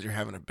laugh because you're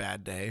having a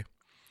bad day,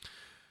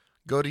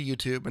 go to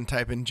YouTube and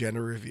type in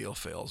gender reveal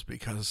fails,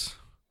 because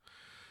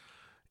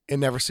it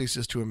never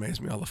ceases to amaze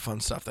me all the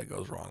fun stuff that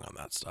goes wrong on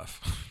that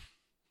stuff.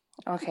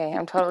 Okay,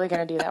 I'm totally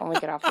going to do that when we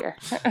get off here.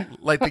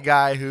 Like the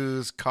guy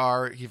whose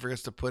car he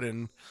forgets to put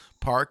in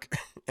park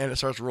and it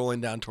starts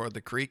rolling down toward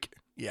the creek.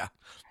 Yeah,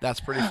 that's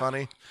pretty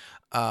funny.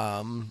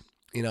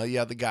 You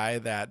have the guy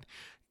that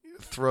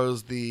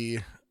throws the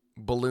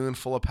balloon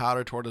full of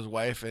powder toward his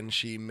wife and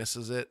she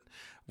misses it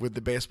with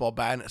the baseball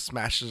bat and it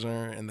smashes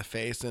her in the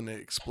face and it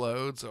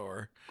explodes.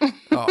 Or,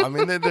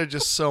 there are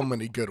just so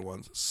many good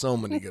ones. So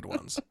many good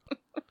ones.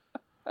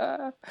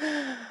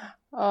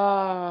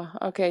 Oh,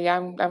 okay. Yeah,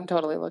 I'm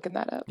totally looking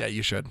that up. Yeah,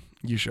 you should.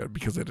 You should,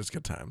 because it is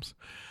good times.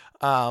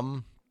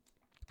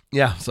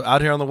 Yeah, so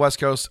out here on the West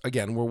Coast,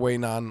 again, we're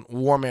waiting on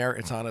warm air.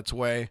 It's on its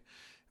way.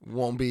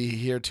 Won't be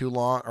here too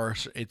long, or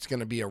it's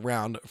going to be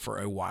around for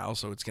a while,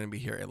 so it's going to be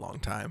here a long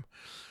time.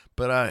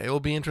 But it will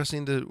be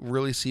interesting to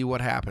really see what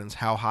happens.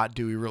 How hot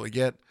do we really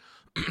get?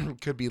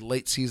 Could be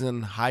late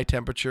season high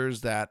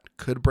temperatures that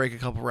could break a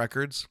couple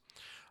records.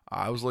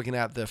 I was looking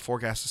at the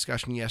forecast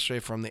discussion yesterday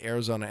from the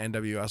Arizona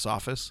NWS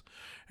office,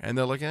 and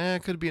they're looking,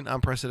 it could be an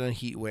unprecedented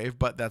heat wave,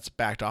 but that's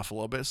backed off a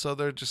little bit. So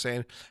they're just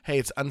saying, hey,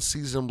 it's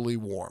unseasonably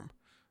warm.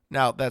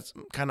 Now, that's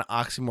kind of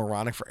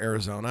oxymoronic for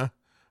Arizona.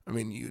 I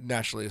mean, you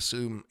naturally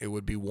assume it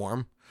would be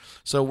warm.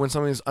 So when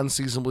something's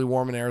unseasonably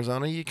warm in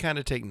Arizona, you kind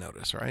of take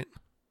notice, right?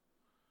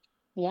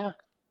 Yeah,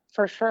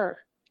 for sure.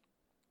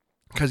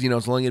 Because,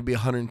 it's only going to be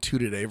 102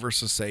 today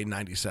versus, say,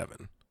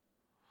 97.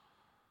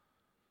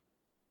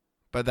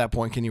 But at that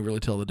point, can you really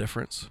tell the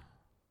difference?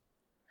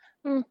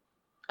 No,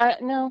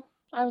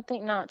 I would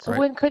think not. So Right.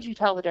 when could you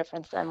tell the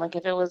difference then? Like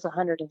if it was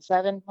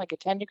 107, like a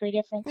 10-degree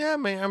difference? Yeah,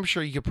 I'm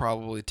sure you could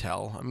probably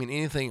tell. I mean,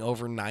 anything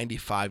over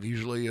 95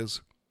 usually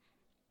is,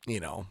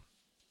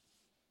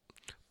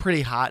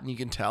 pretty hot and you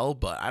can tell,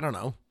 but I don't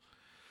know.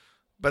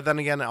 But then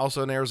again,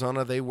 also in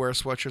Arizona, they wear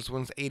sweatshirts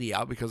when it's 80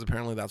 out because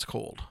apparently that's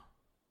cold.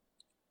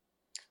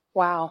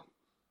 Wow.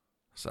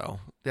 So,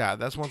 yeah,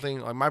 that's one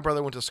thing. Like, my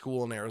brother went to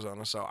school in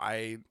Arizona, so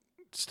I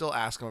still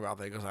ask him about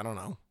that because I don't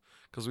know.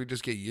 Because we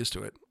just get used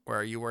to it,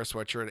 where you wear a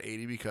sweatshirt at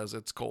 80 because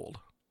it's cold.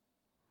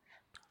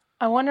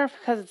 I wonder if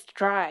because it's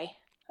dry,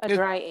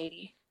 dry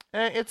 80.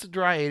 It's a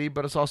dry 80,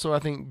 but it's also, I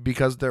think,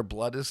 because their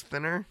blood is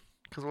thinner.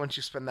 Because once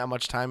you spend that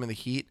much time in the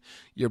heat,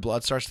 your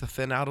blood starts to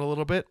thin out a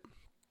little bit.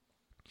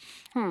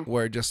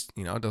 Where it just,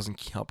 it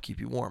doesn't help keep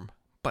you warm.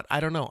 But I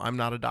don't know. I'm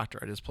not a doctor.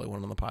 I just play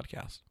one on the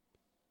podcast.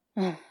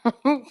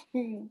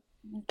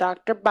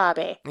 Dr.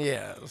 Bobby.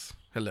 Yes.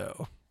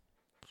 Hello.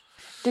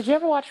 Did you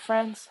ever watch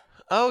Friends?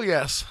 Oh,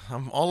 yes.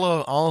 I'm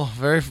all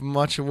very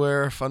much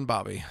aware of Fun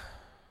Bobby.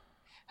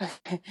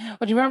 Well,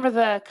 do you remember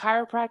the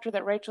chiropractor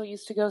that Rachel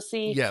used to go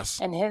see? Yes.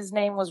 And his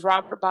name was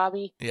Robert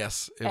Bobby.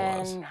 Yes, it And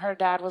was. her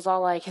dad was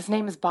all like, his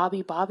name is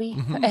Bobby Bobby.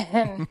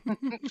 And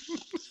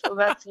so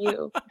that's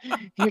you.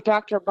 You're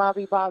Dr.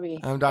 Bobby Bobby.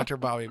 I'm Dr.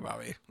 Bobby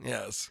Bobby.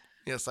 Yes.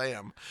 Yes, I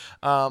am.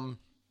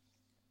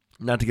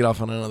 Not to get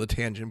off on another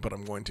tangent, but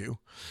I'm going to.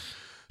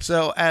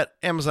 So at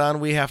Amazon,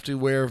 we have to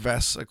wear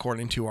vests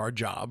according to our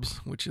jobs,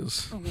 which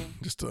is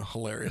just a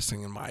hilarious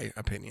thing in my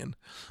opinion.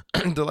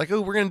 They're like, oh,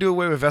 we're going to do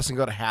away with vests and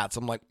go to hats.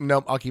 I'm like,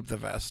 nope, I'll keep the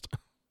vest.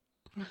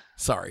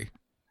 Sorry.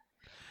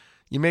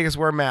 You make us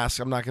wear masks.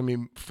 I'm not going to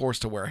be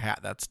forced to wear a hat.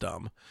 That's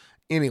dumb.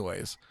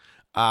 Anyways,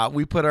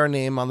 we put our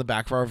name on the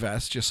back of our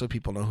vest just so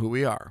people know who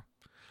we are.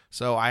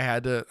 So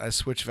I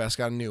switched vests,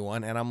 got a new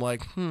one, and I'm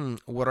like,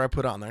 what do I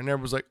put on there? And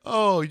everyone's like,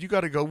 oh, you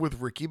got to go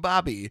with Ricky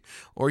Bobby,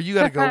 or you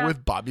got to go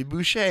with Bobby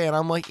Boucher. And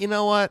I'm like, you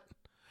know what?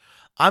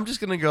 I'm just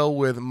going to go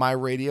with my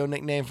radio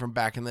nickname from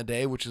back in the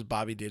day, which is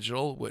Bobby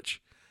Digital, which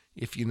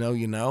if you know,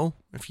 you know.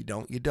 If you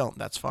don't, you don't.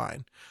 That's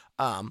fine.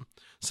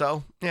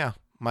 So, yeah,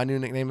 my new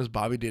nickname is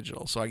Bobby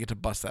Digital, so I get to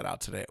bust that out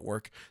today at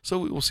work. So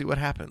we will see what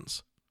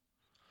happens.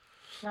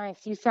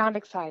 Nice. You sound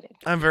excited.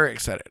 I'm very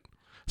excited.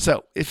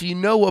 So, if you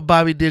know what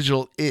Bobby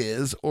Digital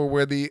is or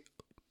where the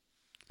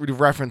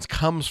reference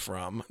comes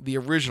from, the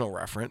original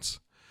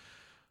reference,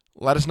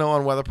 let us know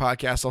on Weather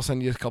Podcast. I'll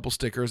send you a couple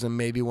stickers and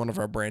maybe one of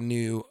our brand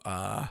new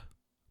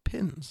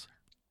pins.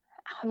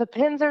 The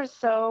pins are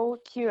so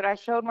cute. I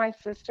showed my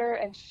sister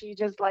and she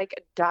just like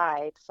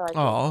died. So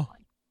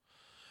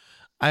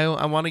I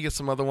want to get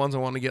some other ones. I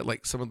want to get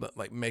like some of the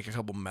make a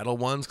couple metal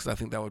ones because I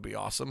think that would be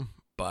awesome.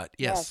 But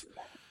yes.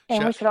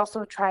 And we should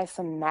also try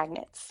some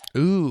magnets.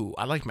 Ooh,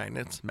 I like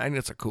magnets.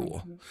 Magnets are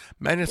cool.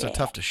 Magnets are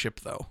tough to ship,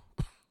 though.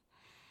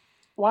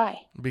 Why?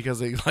 Because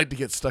they like to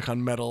get stuck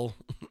on metal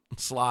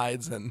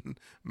slides and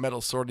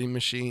metal sorting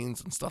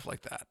machines and stuff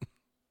like that.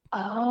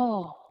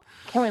 Oh.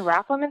 Can we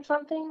wrap them in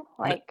something?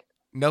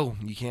 No,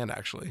 you can't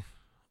actually.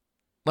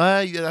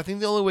 I think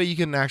the only way you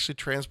can actually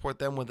transport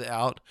them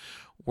without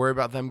worry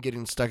about them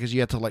getting stuck is you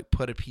have to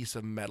put a piece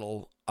of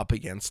metal up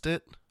against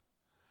it.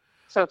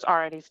 So it's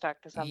already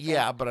stuck to something.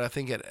 Yeah, but I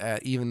think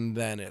even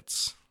then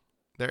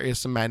there is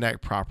some magnetic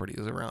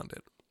properties around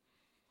it.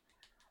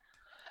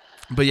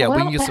 But yeah, we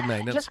can get some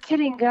magnets. Just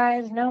kidding,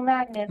 guys. No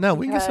magnets. No,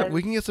 we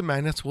can get some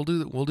magnets. We'll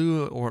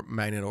do a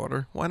magnet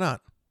order. Why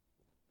not?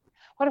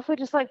 What if we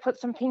just put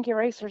some pink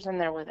erasers in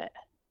there with it?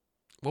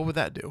 What would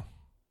that do?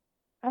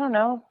 I don't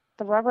know.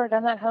 The rubber,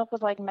 doesn't that help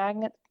with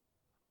magnet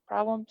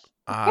problems?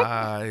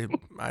 I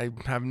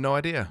have no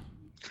idea.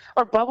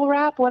 Or bubble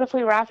wrap? What if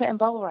we wrap it in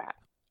bubble wrap?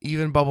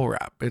 Even bubble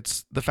wrap.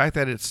 It's the fact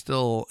that it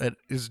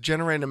is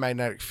generating a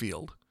magnetic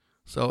field.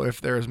 So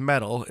if there is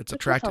metal, it's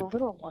attracted. Just a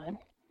little one.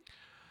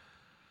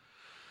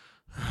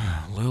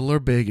 Little or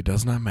big, it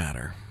does not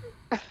matter.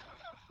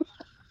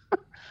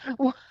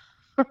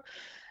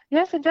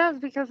 Yes, it does,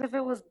 because if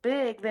it was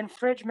big, then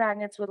fridge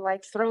magnets would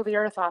throw the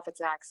Earth off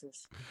its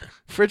axis.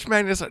 Fridge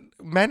magnets are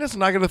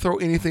not going to throw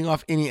anything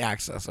off any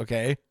axis,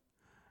 okay?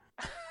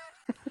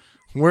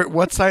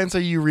 What science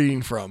are you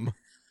reading from?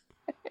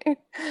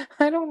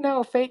 I don't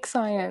know. Fake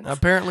science.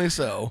 Apparently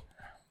so.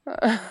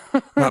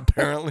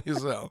 Apparently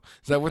so.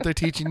 Is that what they're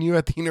teaching you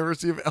at the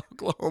University of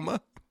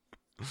Oklahoma?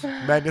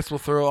 Magnets will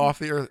throw off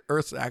the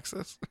Earth's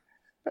axis?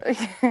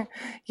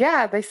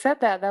 Yeah, they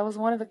said that. That was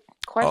one of the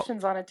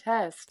questions on a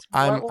test.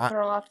 What will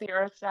throw off the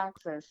Earth's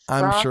axis?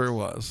 I'm sure it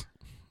was.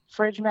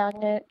 Fridge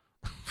magnet.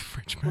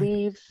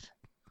 Leaves.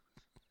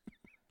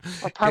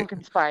 Or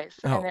pumpkin spice.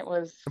 And it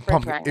was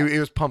fridge magnet. It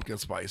was pumpkin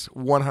spice.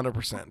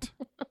 100%.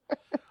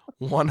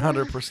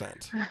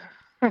 100%.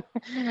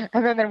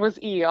 And then there was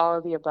E, all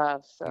of the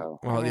above. So.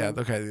 Well, yeah,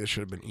 okay, there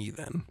should have been E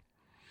then.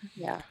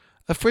 Yeah.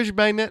 A fridge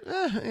magnet?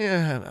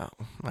 Yeah,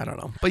 I don't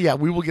know. But yeah,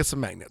 we will get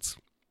some magnets.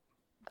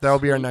 That'll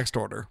be our next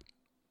order.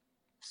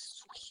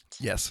 Sweet.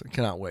 Yes,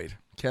 cannot wait.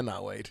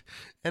 Cannot wait.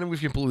 And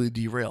we've completely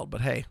derailed,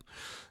 but hey,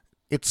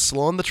 it's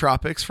slow in the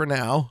tropics for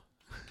now.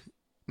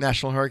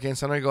 National Hurricane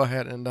Center, go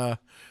ahead and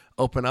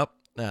open up.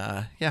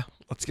 Yeah,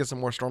 let's get some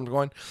more storms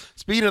going.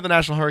 Speaking of the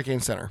National Hurricane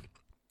Center,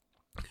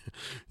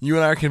 you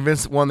and I are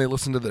convinced, one, they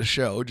listen to the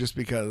show just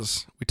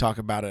because we talk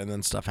about it and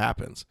then stuff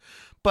happens.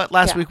 But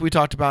last week we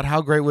talked about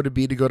how great would it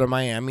be to go to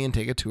Miami and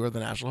take a tour of the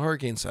National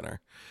Hurricane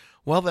Center.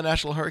 Well, the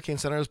National Hurricane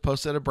Center has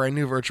posted a brand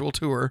new virtual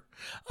tour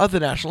of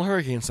the National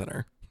Hurricane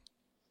Center.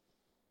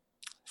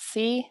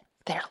 See?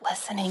 They're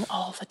listening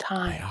all the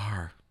time. They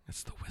are.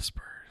 It's the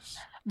whispers.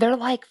 They're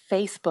like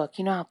Facebook.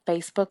 You know how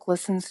Facebook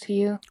listens to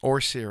you?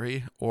 Or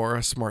Siri, or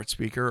a smart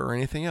speaker, or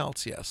anything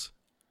else, yes.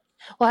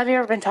 Well, have you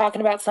ever been talking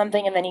about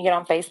something and then you get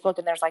on Facebook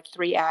and there's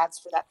 3 ads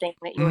for that thing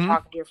that you were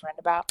talking to your friend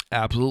about?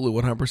 Absolutely,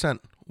 100%.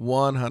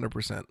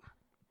 100%.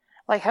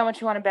 How much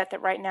you want to bet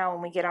that right now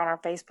when we get on our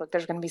Facebook,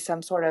 there's going to be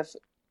some sort of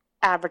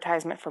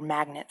advertisement for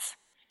magnets?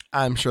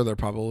 I'm sure there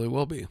probably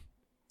will be.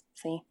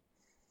 See?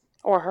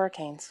 Or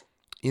hurricanes.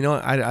 You know,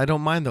 I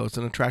don't mind, though. It's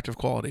an attractive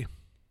quality.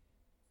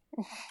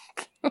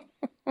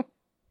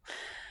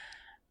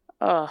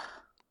 Ugh.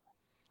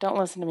 Don't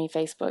listen to me,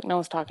 Facebook. No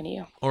one's talking to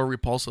you. Or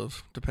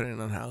repulsive,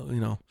 depending on how,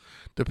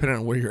 depending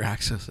on where your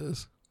axis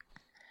is.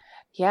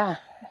 Yeah.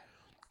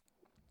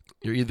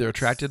 You're either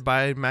attracted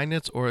by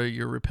magnets or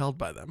you're repelled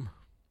by them.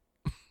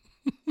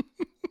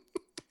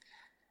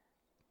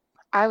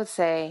 I would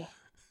say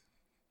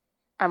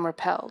I'm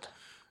repelled.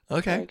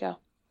 Okay. There you go.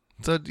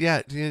 So,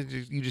 yeah,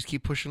 you just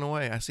keep pushing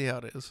away. I see how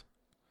it is.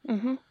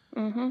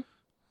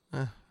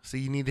 So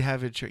you need to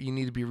have it. You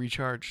need to be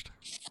recharged.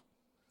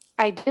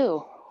 I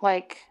do.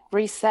 Like,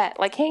 reset.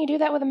 Like, can't you do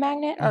that with a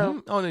magnet?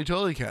 Or Oh, no, you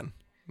totally can.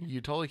 You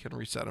totally can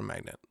reset a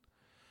magnet.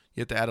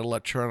 You have to add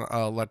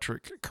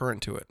electric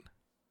current to it.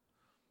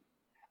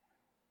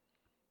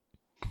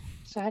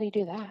 So how do you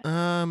do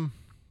that?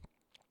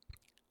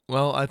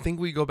 Well, I think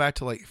we go back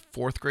to like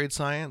 4th grade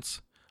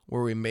science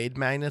where we made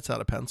magnets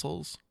out of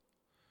pencils.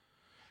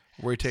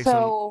 Where you take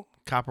some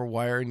copper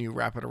wire and you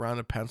wrap it around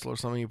a pencil or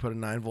something. You put a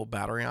 9-volt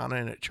battery on it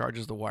and it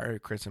charges the wire.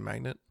 It creates a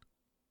magnet.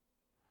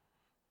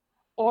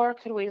 Or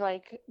could we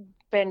like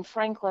Ben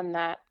Franklin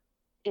that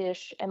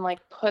ish and like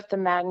put the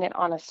magnet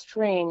on a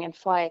string and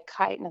fly a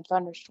kite in a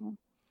thunderstorm?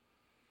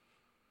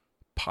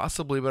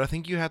 Possibly, but I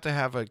think you have to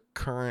have a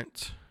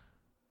current.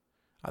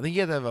 I think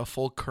you have to have a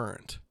full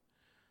current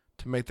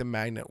to make the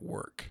magnet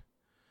work.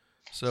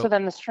 So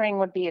then the string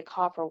would be a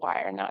copper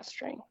wire, not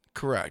string.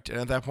 Correct. And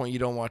at that point, you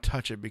don't want to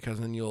touch it because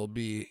then you'll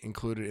be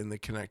included in the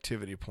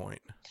connectivity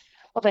point.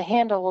 Well, the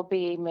handle will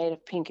be made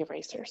of pink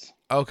erasers.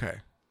 Okay.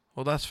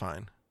 Well, that's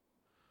fine.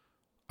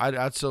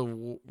 I'd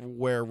still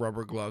wear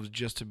rubber gloves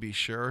just to be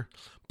sure.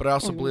 But I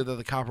also believe that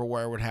the copper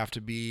wire would have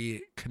to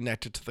be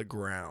connected to the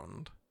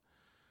ground.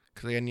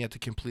 Because again, you have to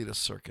complete a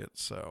circuit,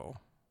 so...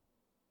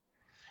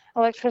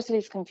 Electricity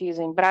is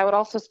confusing, but I would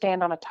also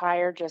stand on a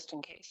tire just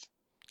in case.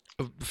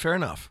 Fair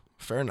enough.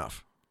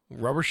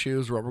 Rubber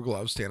shoes, rubber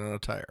gloves, stand on a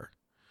tire.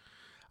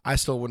 I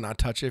still would not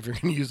touch it if you're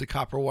going to use the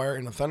copper wire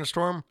in a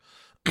thunderstorm,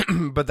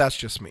 but that's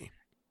just me.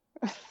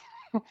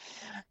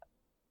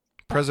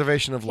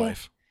 Preservation of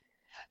life.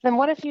 Then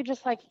what if you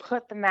just like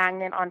put the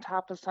magnet on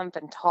top of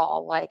something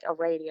tall, like a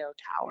radio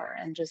tower,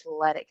 and just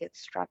let it get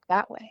struck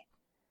that way?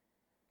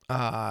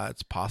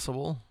 It's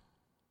possible.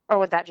 Or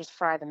would that just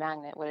fry the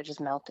magnet? Would it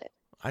just melt it?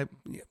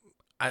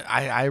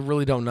 I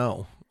really don't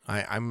know.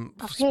 I'm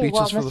okay,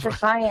 well, speechless. Mr.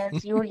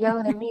 Science, you were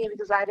yelling at me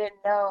because I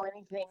didn't know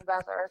anything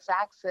about the Earth's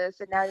axis,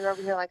 and now you're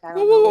over here like, I don't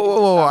know.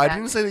 Whoa. I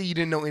didn't say that you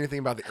didn't know anything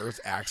about the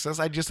Earth's axis.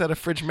 I just said a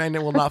fridge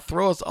magnet will not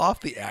throw us off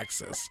the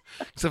axis.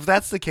 So if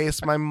that's the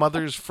case, my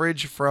mother's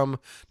fridge from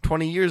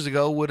 20 years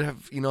ago would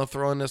have,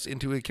 thrown us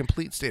into a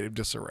complete state of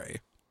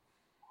disarray.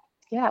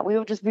 Yeah, we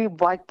would just be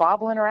like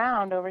bobbling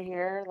around over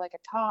here like a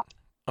top.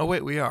 Oh,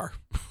 wait, we are.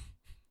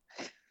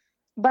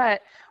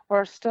 But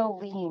we're still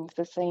leaned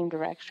the same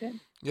direction.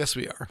 Yes,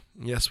 we are.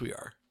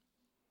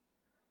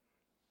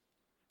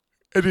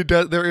 And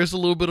there is a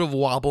little bit of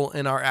wobble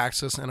in our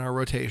axis and our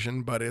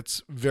rotation, but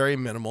it's very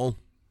minimal.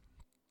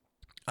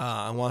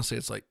 I want to say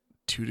it's like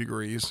 2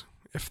 degrees,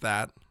 if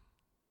that.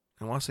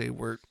 I want to say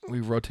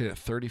we rotate at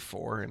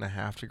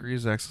 34.5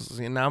 degrees axis.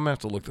 And now I'm going to have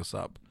to look this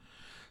up.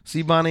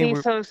 See, Bonnie?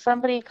 So if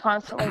somebody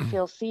constantly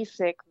feels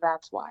seasick,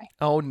 that's why.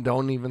 Oh,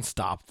 don't even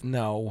stop.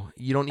 No,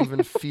 you don't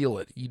even feel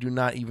it. You do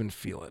not even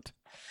feel it.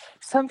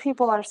 Some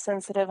people are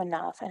sensitive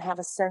enough and have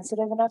a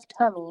sensitive enough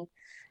tummy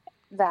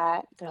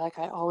that they're like,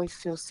 I always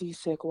feel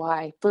seasick.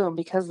 Why? Boom,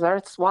 because the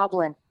Earth's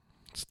wobbling.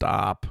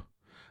 Stop.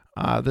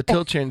 The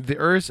tilt change. The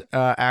Earth's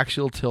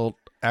axial tilt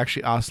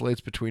actually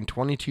oscillates between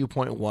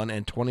 22.1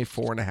 and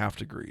 24.5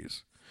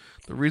 degrees.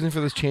 The reason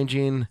for this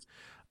changing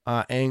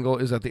angle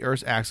is that the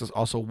Earth's axis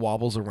also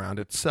wobbles around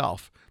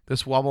itself.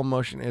 This wobble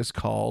motion is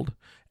called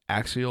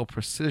axial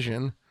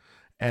precession,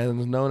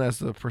 and known as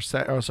the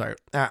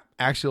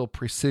axial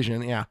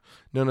precession. Yeah,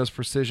 known as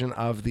precession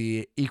of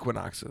the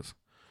equinoxes.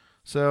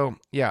 So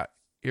yeah,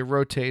 it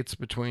rotates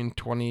between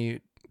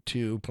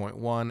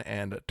 22.1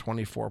 and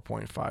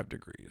 24.5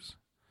 degrees.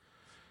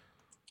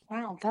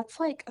 Wow, that's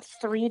like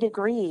 3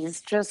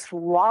 degrees, just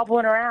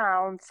wobbling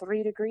around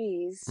 3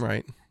 degrees.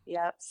 Right.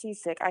 Yeah,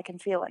 seasick. I can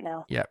feel it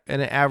now. Yeah,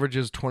 and it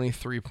averages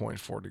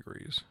 23.4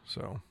 degrees.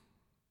 So,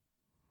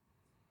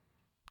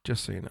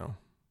 just so you know.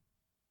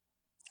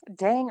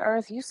 Dang,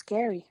 Earth, you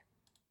scary.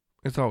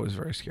 It's always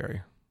very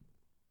scary.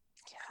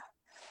 Yeah.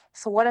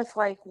 So what if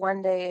like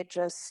one day it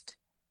just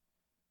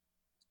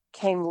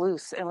came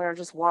loose and we were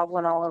just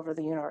wobbling all over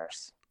the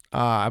universe?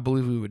 I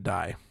believe we would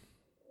die.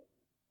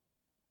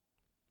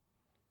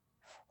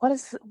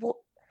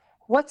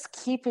 What's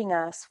keeping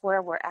us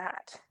where we're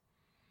at?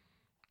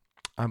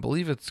 I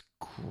believe it's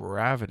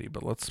gravity,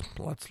 but let's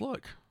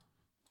look.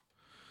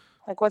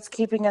 Like, what's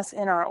keeping us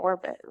in our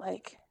orbit?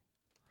 Like,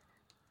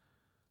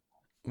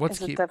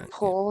 is it the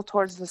pull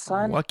towards the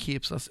sun? What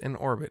keeps us in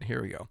orbit?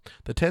 Here we go.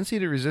 The tendency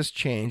to resist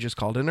change is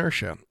called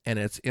inertia, and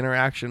its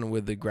interaction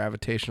with the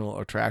gravitational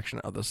attraction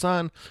of the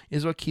sun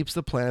is what keeps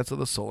the planets of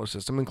the solar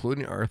system,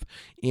 including Earth,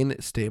 in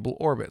stable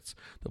orbits.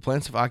 The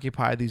planets have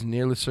occupied these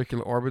nearly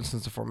circular orbits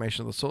since the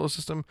formation of the solar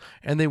system,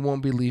 and they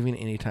won't be leaving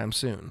anytime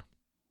soon.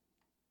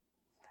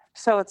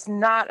 So it's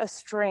not a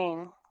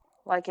string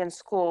like in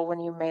school when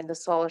you made the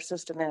solar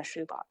system in a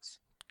shoebox.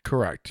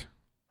 Correct.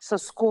 So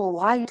school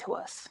lied to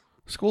us.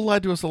 School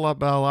lied to us a lot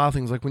about a lot of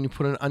things, like when you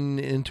put an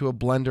onion into a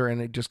blender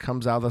and it just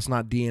comes out. That's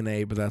not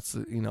DNA, but that's,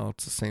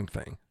 it's the same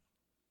thing.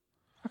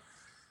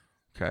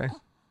 Okay.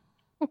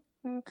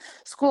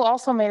 School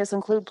also made us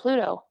include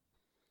Pluto.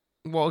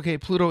 Well, okay,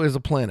 Pluto is a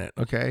planet,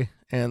 okay,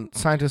 and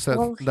scientists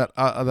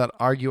that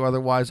argue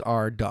otherwise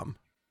are dumb.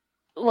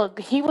 Look,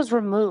 he was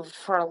removed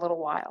for a little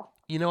while.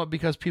 You know what?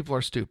 Because people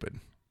are stupid.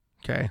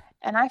 Okay.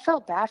 And I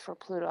felt bad for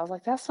Pluto. I was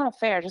like, that's not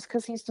fair. Just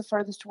because he's the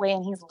furthest away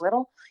and he's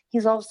little,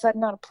 he's all of a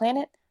sudden not a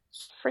planet.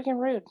 It's freaking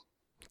rude.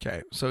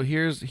 Okay, so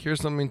here's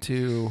something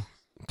to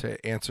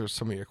answer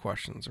some of your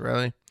questions.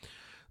 Really,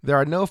 there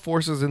are no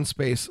forces in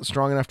space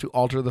strong enough to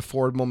alter the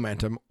forward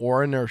momentum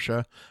or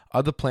inertia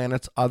of the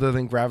planets other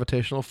than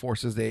gravitational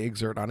forces they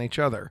exert on each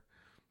other,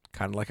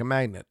 kind of like a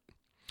magnet.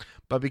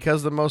 But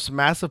because the most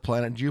massive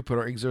planet,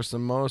 Jupiter, exerts the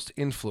most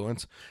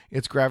influence,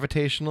 its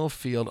gravitational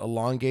field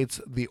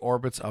elongates the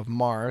orbits of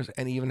Mars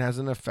and even has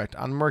an effect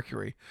on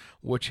Mercury,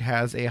 which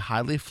has a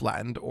highly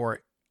flattened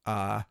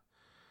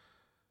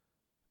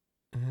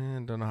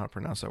I don't know how to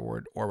pronounce that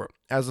word, orbit.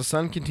 As the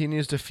sun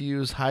continues to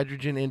fuse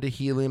hydrogen into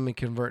helium and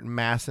convert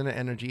mass into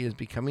energy, it is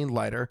becoming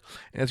lighter,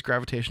 and its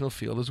gravitational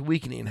field is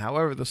weakening.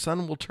 However, the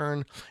sun will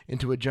turn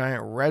into a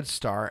giant red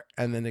star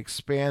and then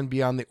expand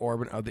beyond the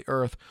orbit of the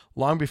Earth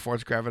long before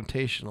its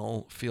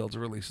gravitational field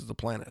releases the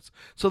planets.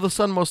 So the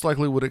sun most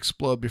likely would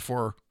explode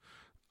before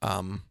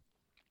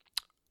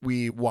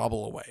we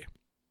wobble away.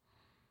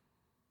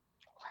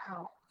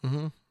 Wow.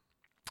 Mm-hmm.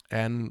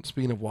 And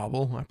speaking of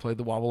wobble, I played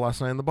the wobble last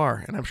night in the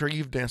bar, and I'm sure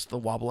you've danced the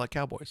wobble at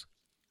Cowboys.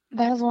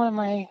 That is one of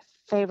my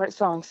favorite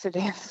songs to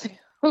dance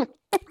to.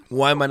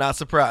 Why am I not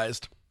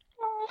surprised?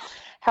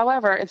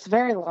 However, it's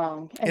very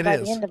long, and by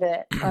the end of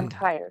it, I'm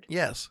tired.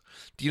 Yes.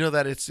 Do you know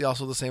that it's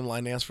also the same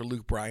line dance for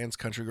Luke Bryan's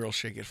Country Girl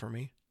Shake It For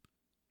Me?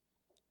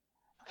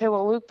 Okay,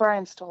 well, Luke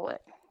Bryan stole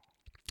it.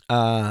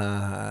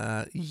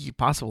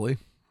 Possibly.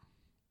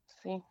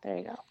 See, there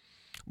you go.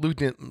 Luke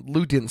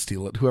didn't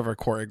steal it. Whoever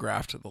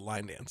choreographed the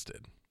line dance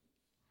did.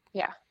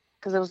 Yeah,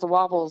 because it was the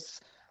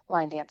Wobbles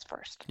line dance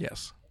first.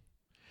 Yes.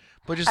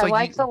 But just I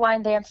like the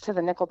line dance to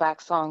the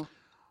Nickelback song.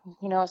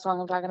 You know what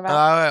song I'm talking about?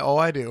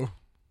 I do.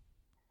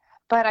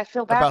 But I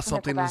feel bad about for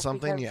something Nickelback and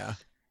something,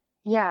 because,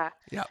 yeah.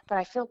 But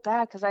I feel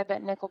bad because I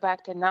bet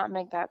Nickelback did not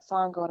make that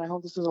song go, and I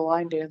hope this is a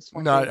line dance.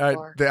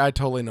 No, I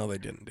totally know they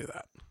didn't do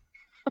that.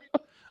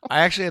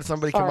 I actually had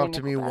somebody come up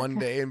to me one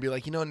day and be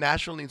like,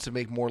 Nashville needs to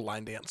make more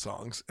line dance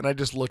songs. And I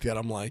just looked at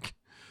them like,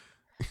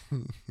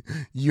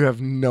 you have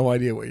no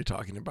idea what you're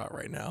talking about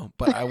right now.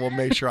 But I will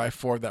make sure I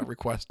forward that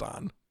request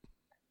on.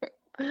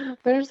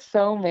 There's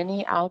so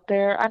many out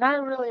there. And I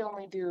really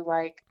only do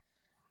like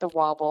the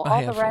wobble.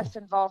 All the rest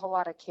involve a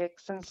lot of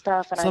kicks and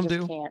stuff. And I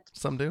just can't.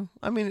 Some do.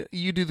 I mean,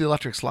 you do the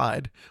electric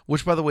slide,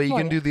 which, by the way, you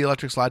can do the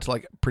electric slide to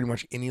like pretty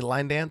much any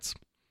line dance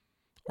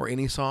or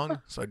any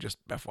song. So just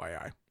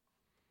FYI.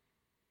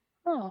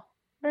 Oh,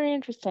 very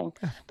interesting.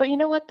 But you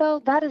know what,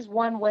 though? That is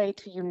one way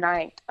to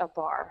unite a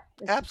bar,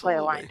 is to play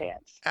a line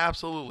dance.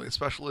 Absolutely,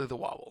 especially the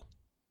wobble.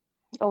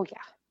 Oh,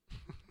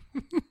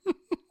 yeah.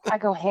 I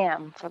go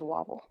ham for the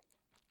wobble.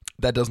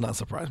 That does not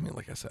surprise me,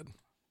 like I said.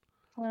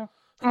 Well,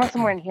 unless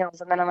I'm wearing heels,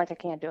 and then I'm like, I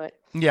can't do it.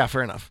 Yeah,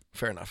 fair enough.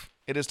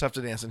 It is tough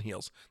to dance in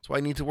heels. That's why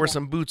I need to wear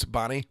some boots,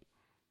 Bonnie.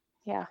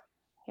 Yeah.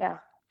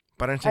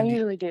 But I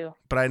usually do.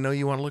 But I know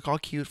you want to look all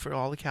cute for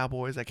all the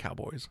Cowboys at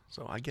Cowboys.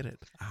 So I get it.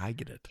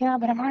 Yeah,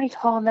 but I'm already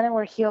tall, and then I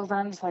wear heels, and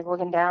I'm just like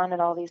looking down at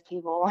all these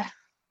people.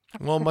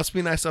 Well, it must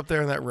be nice up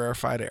there in that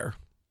rarefied air.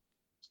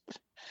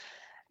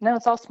 No,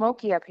 it's all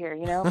smoky up here,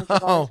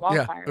 Oh,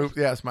 yeah. Oops,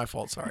 yeah, it's my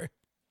fault. Sorry.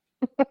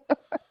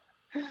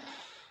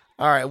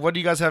 All right. What do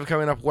you guys have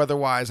coming up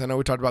weather-wise? I know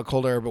we talked about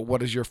cold air, but what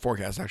does your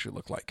forecast actually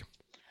look like?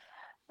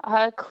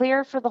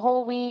 Clear for the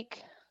whole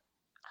week.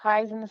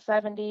 Highs in the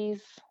 70s.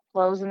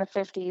 Lows in the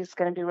 50s,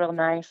 going to be real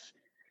nice.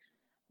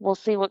 We'll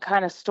see what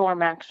kind of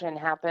storm action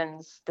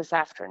happens this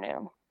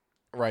afternoon.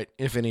 Right,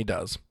 if any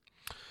does.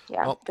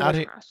 Yeah, well, out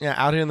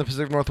here in the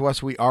Pacific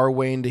Northwest, we are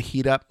waiting to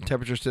heat up.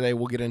 Temperatures today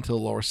will get into the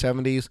lower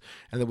 70s,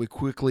 and then we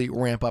quickly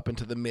ramp up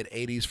into the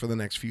mid-80s for the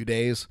next few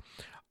days.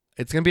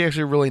 It's going to be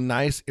actually really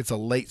nice. It's a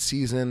late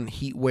season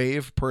heat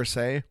wave, per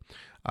se,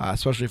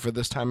 especially for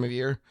this time of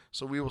year.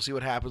 So we will see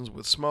what happens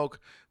with smoke.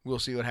 We'll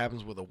see what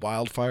happens with the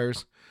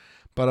wildfires.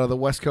 But the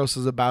West Coast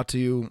is about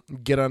to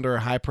get under a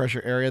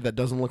high-pressure area that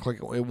doesn't look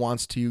like it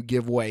wants to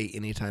give way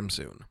anytime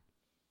soon.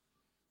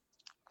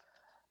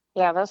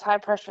 Yeah, those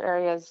high-pressure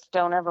areas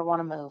don't ever want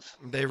to move.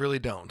 They really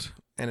don't.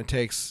 And it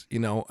takes,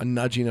 a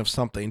nudging of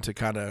something to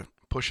kind of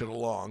push it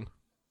along.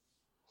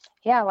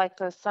 Yeah, like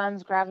the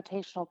sun's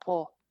gravitational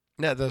pull.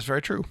 Yeah, that's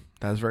very true.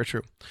 That is very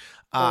true.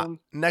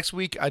 Next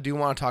week, I do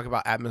want to talk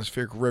about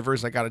atmospheric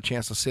rivers. I got a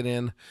chance to sit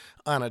in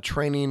on a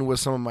training with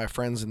some of my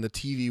friends in the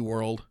TV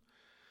world.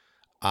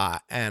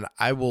 And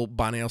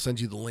Bonnie, I'll send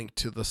you the link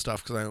to the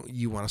stuff because I know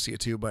you want to see it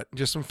too, but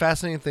just some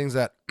fascinating things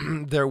that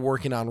they're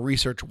working on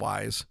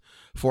research-wise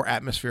for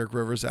atmospheric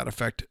rivers that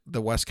affect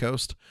the West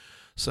Coast.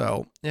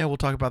 So, yeah, we'll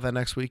talk about that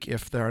next week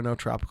if there are no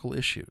tropical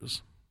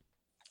issues.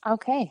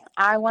 Okay.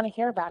 I want to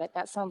hear about it.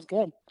 That sounds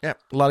good. Yeah,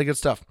 a lot of good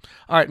stuff.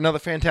 All right, another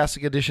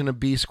fantastic edition of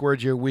B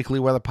Squared, your weekly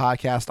weather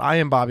podcast. I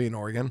am Bobby in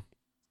Oregon.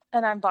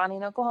 And I'm Bonnie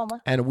in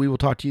Oklahoma. And we will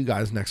talk to you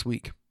guys next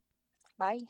week. Bye.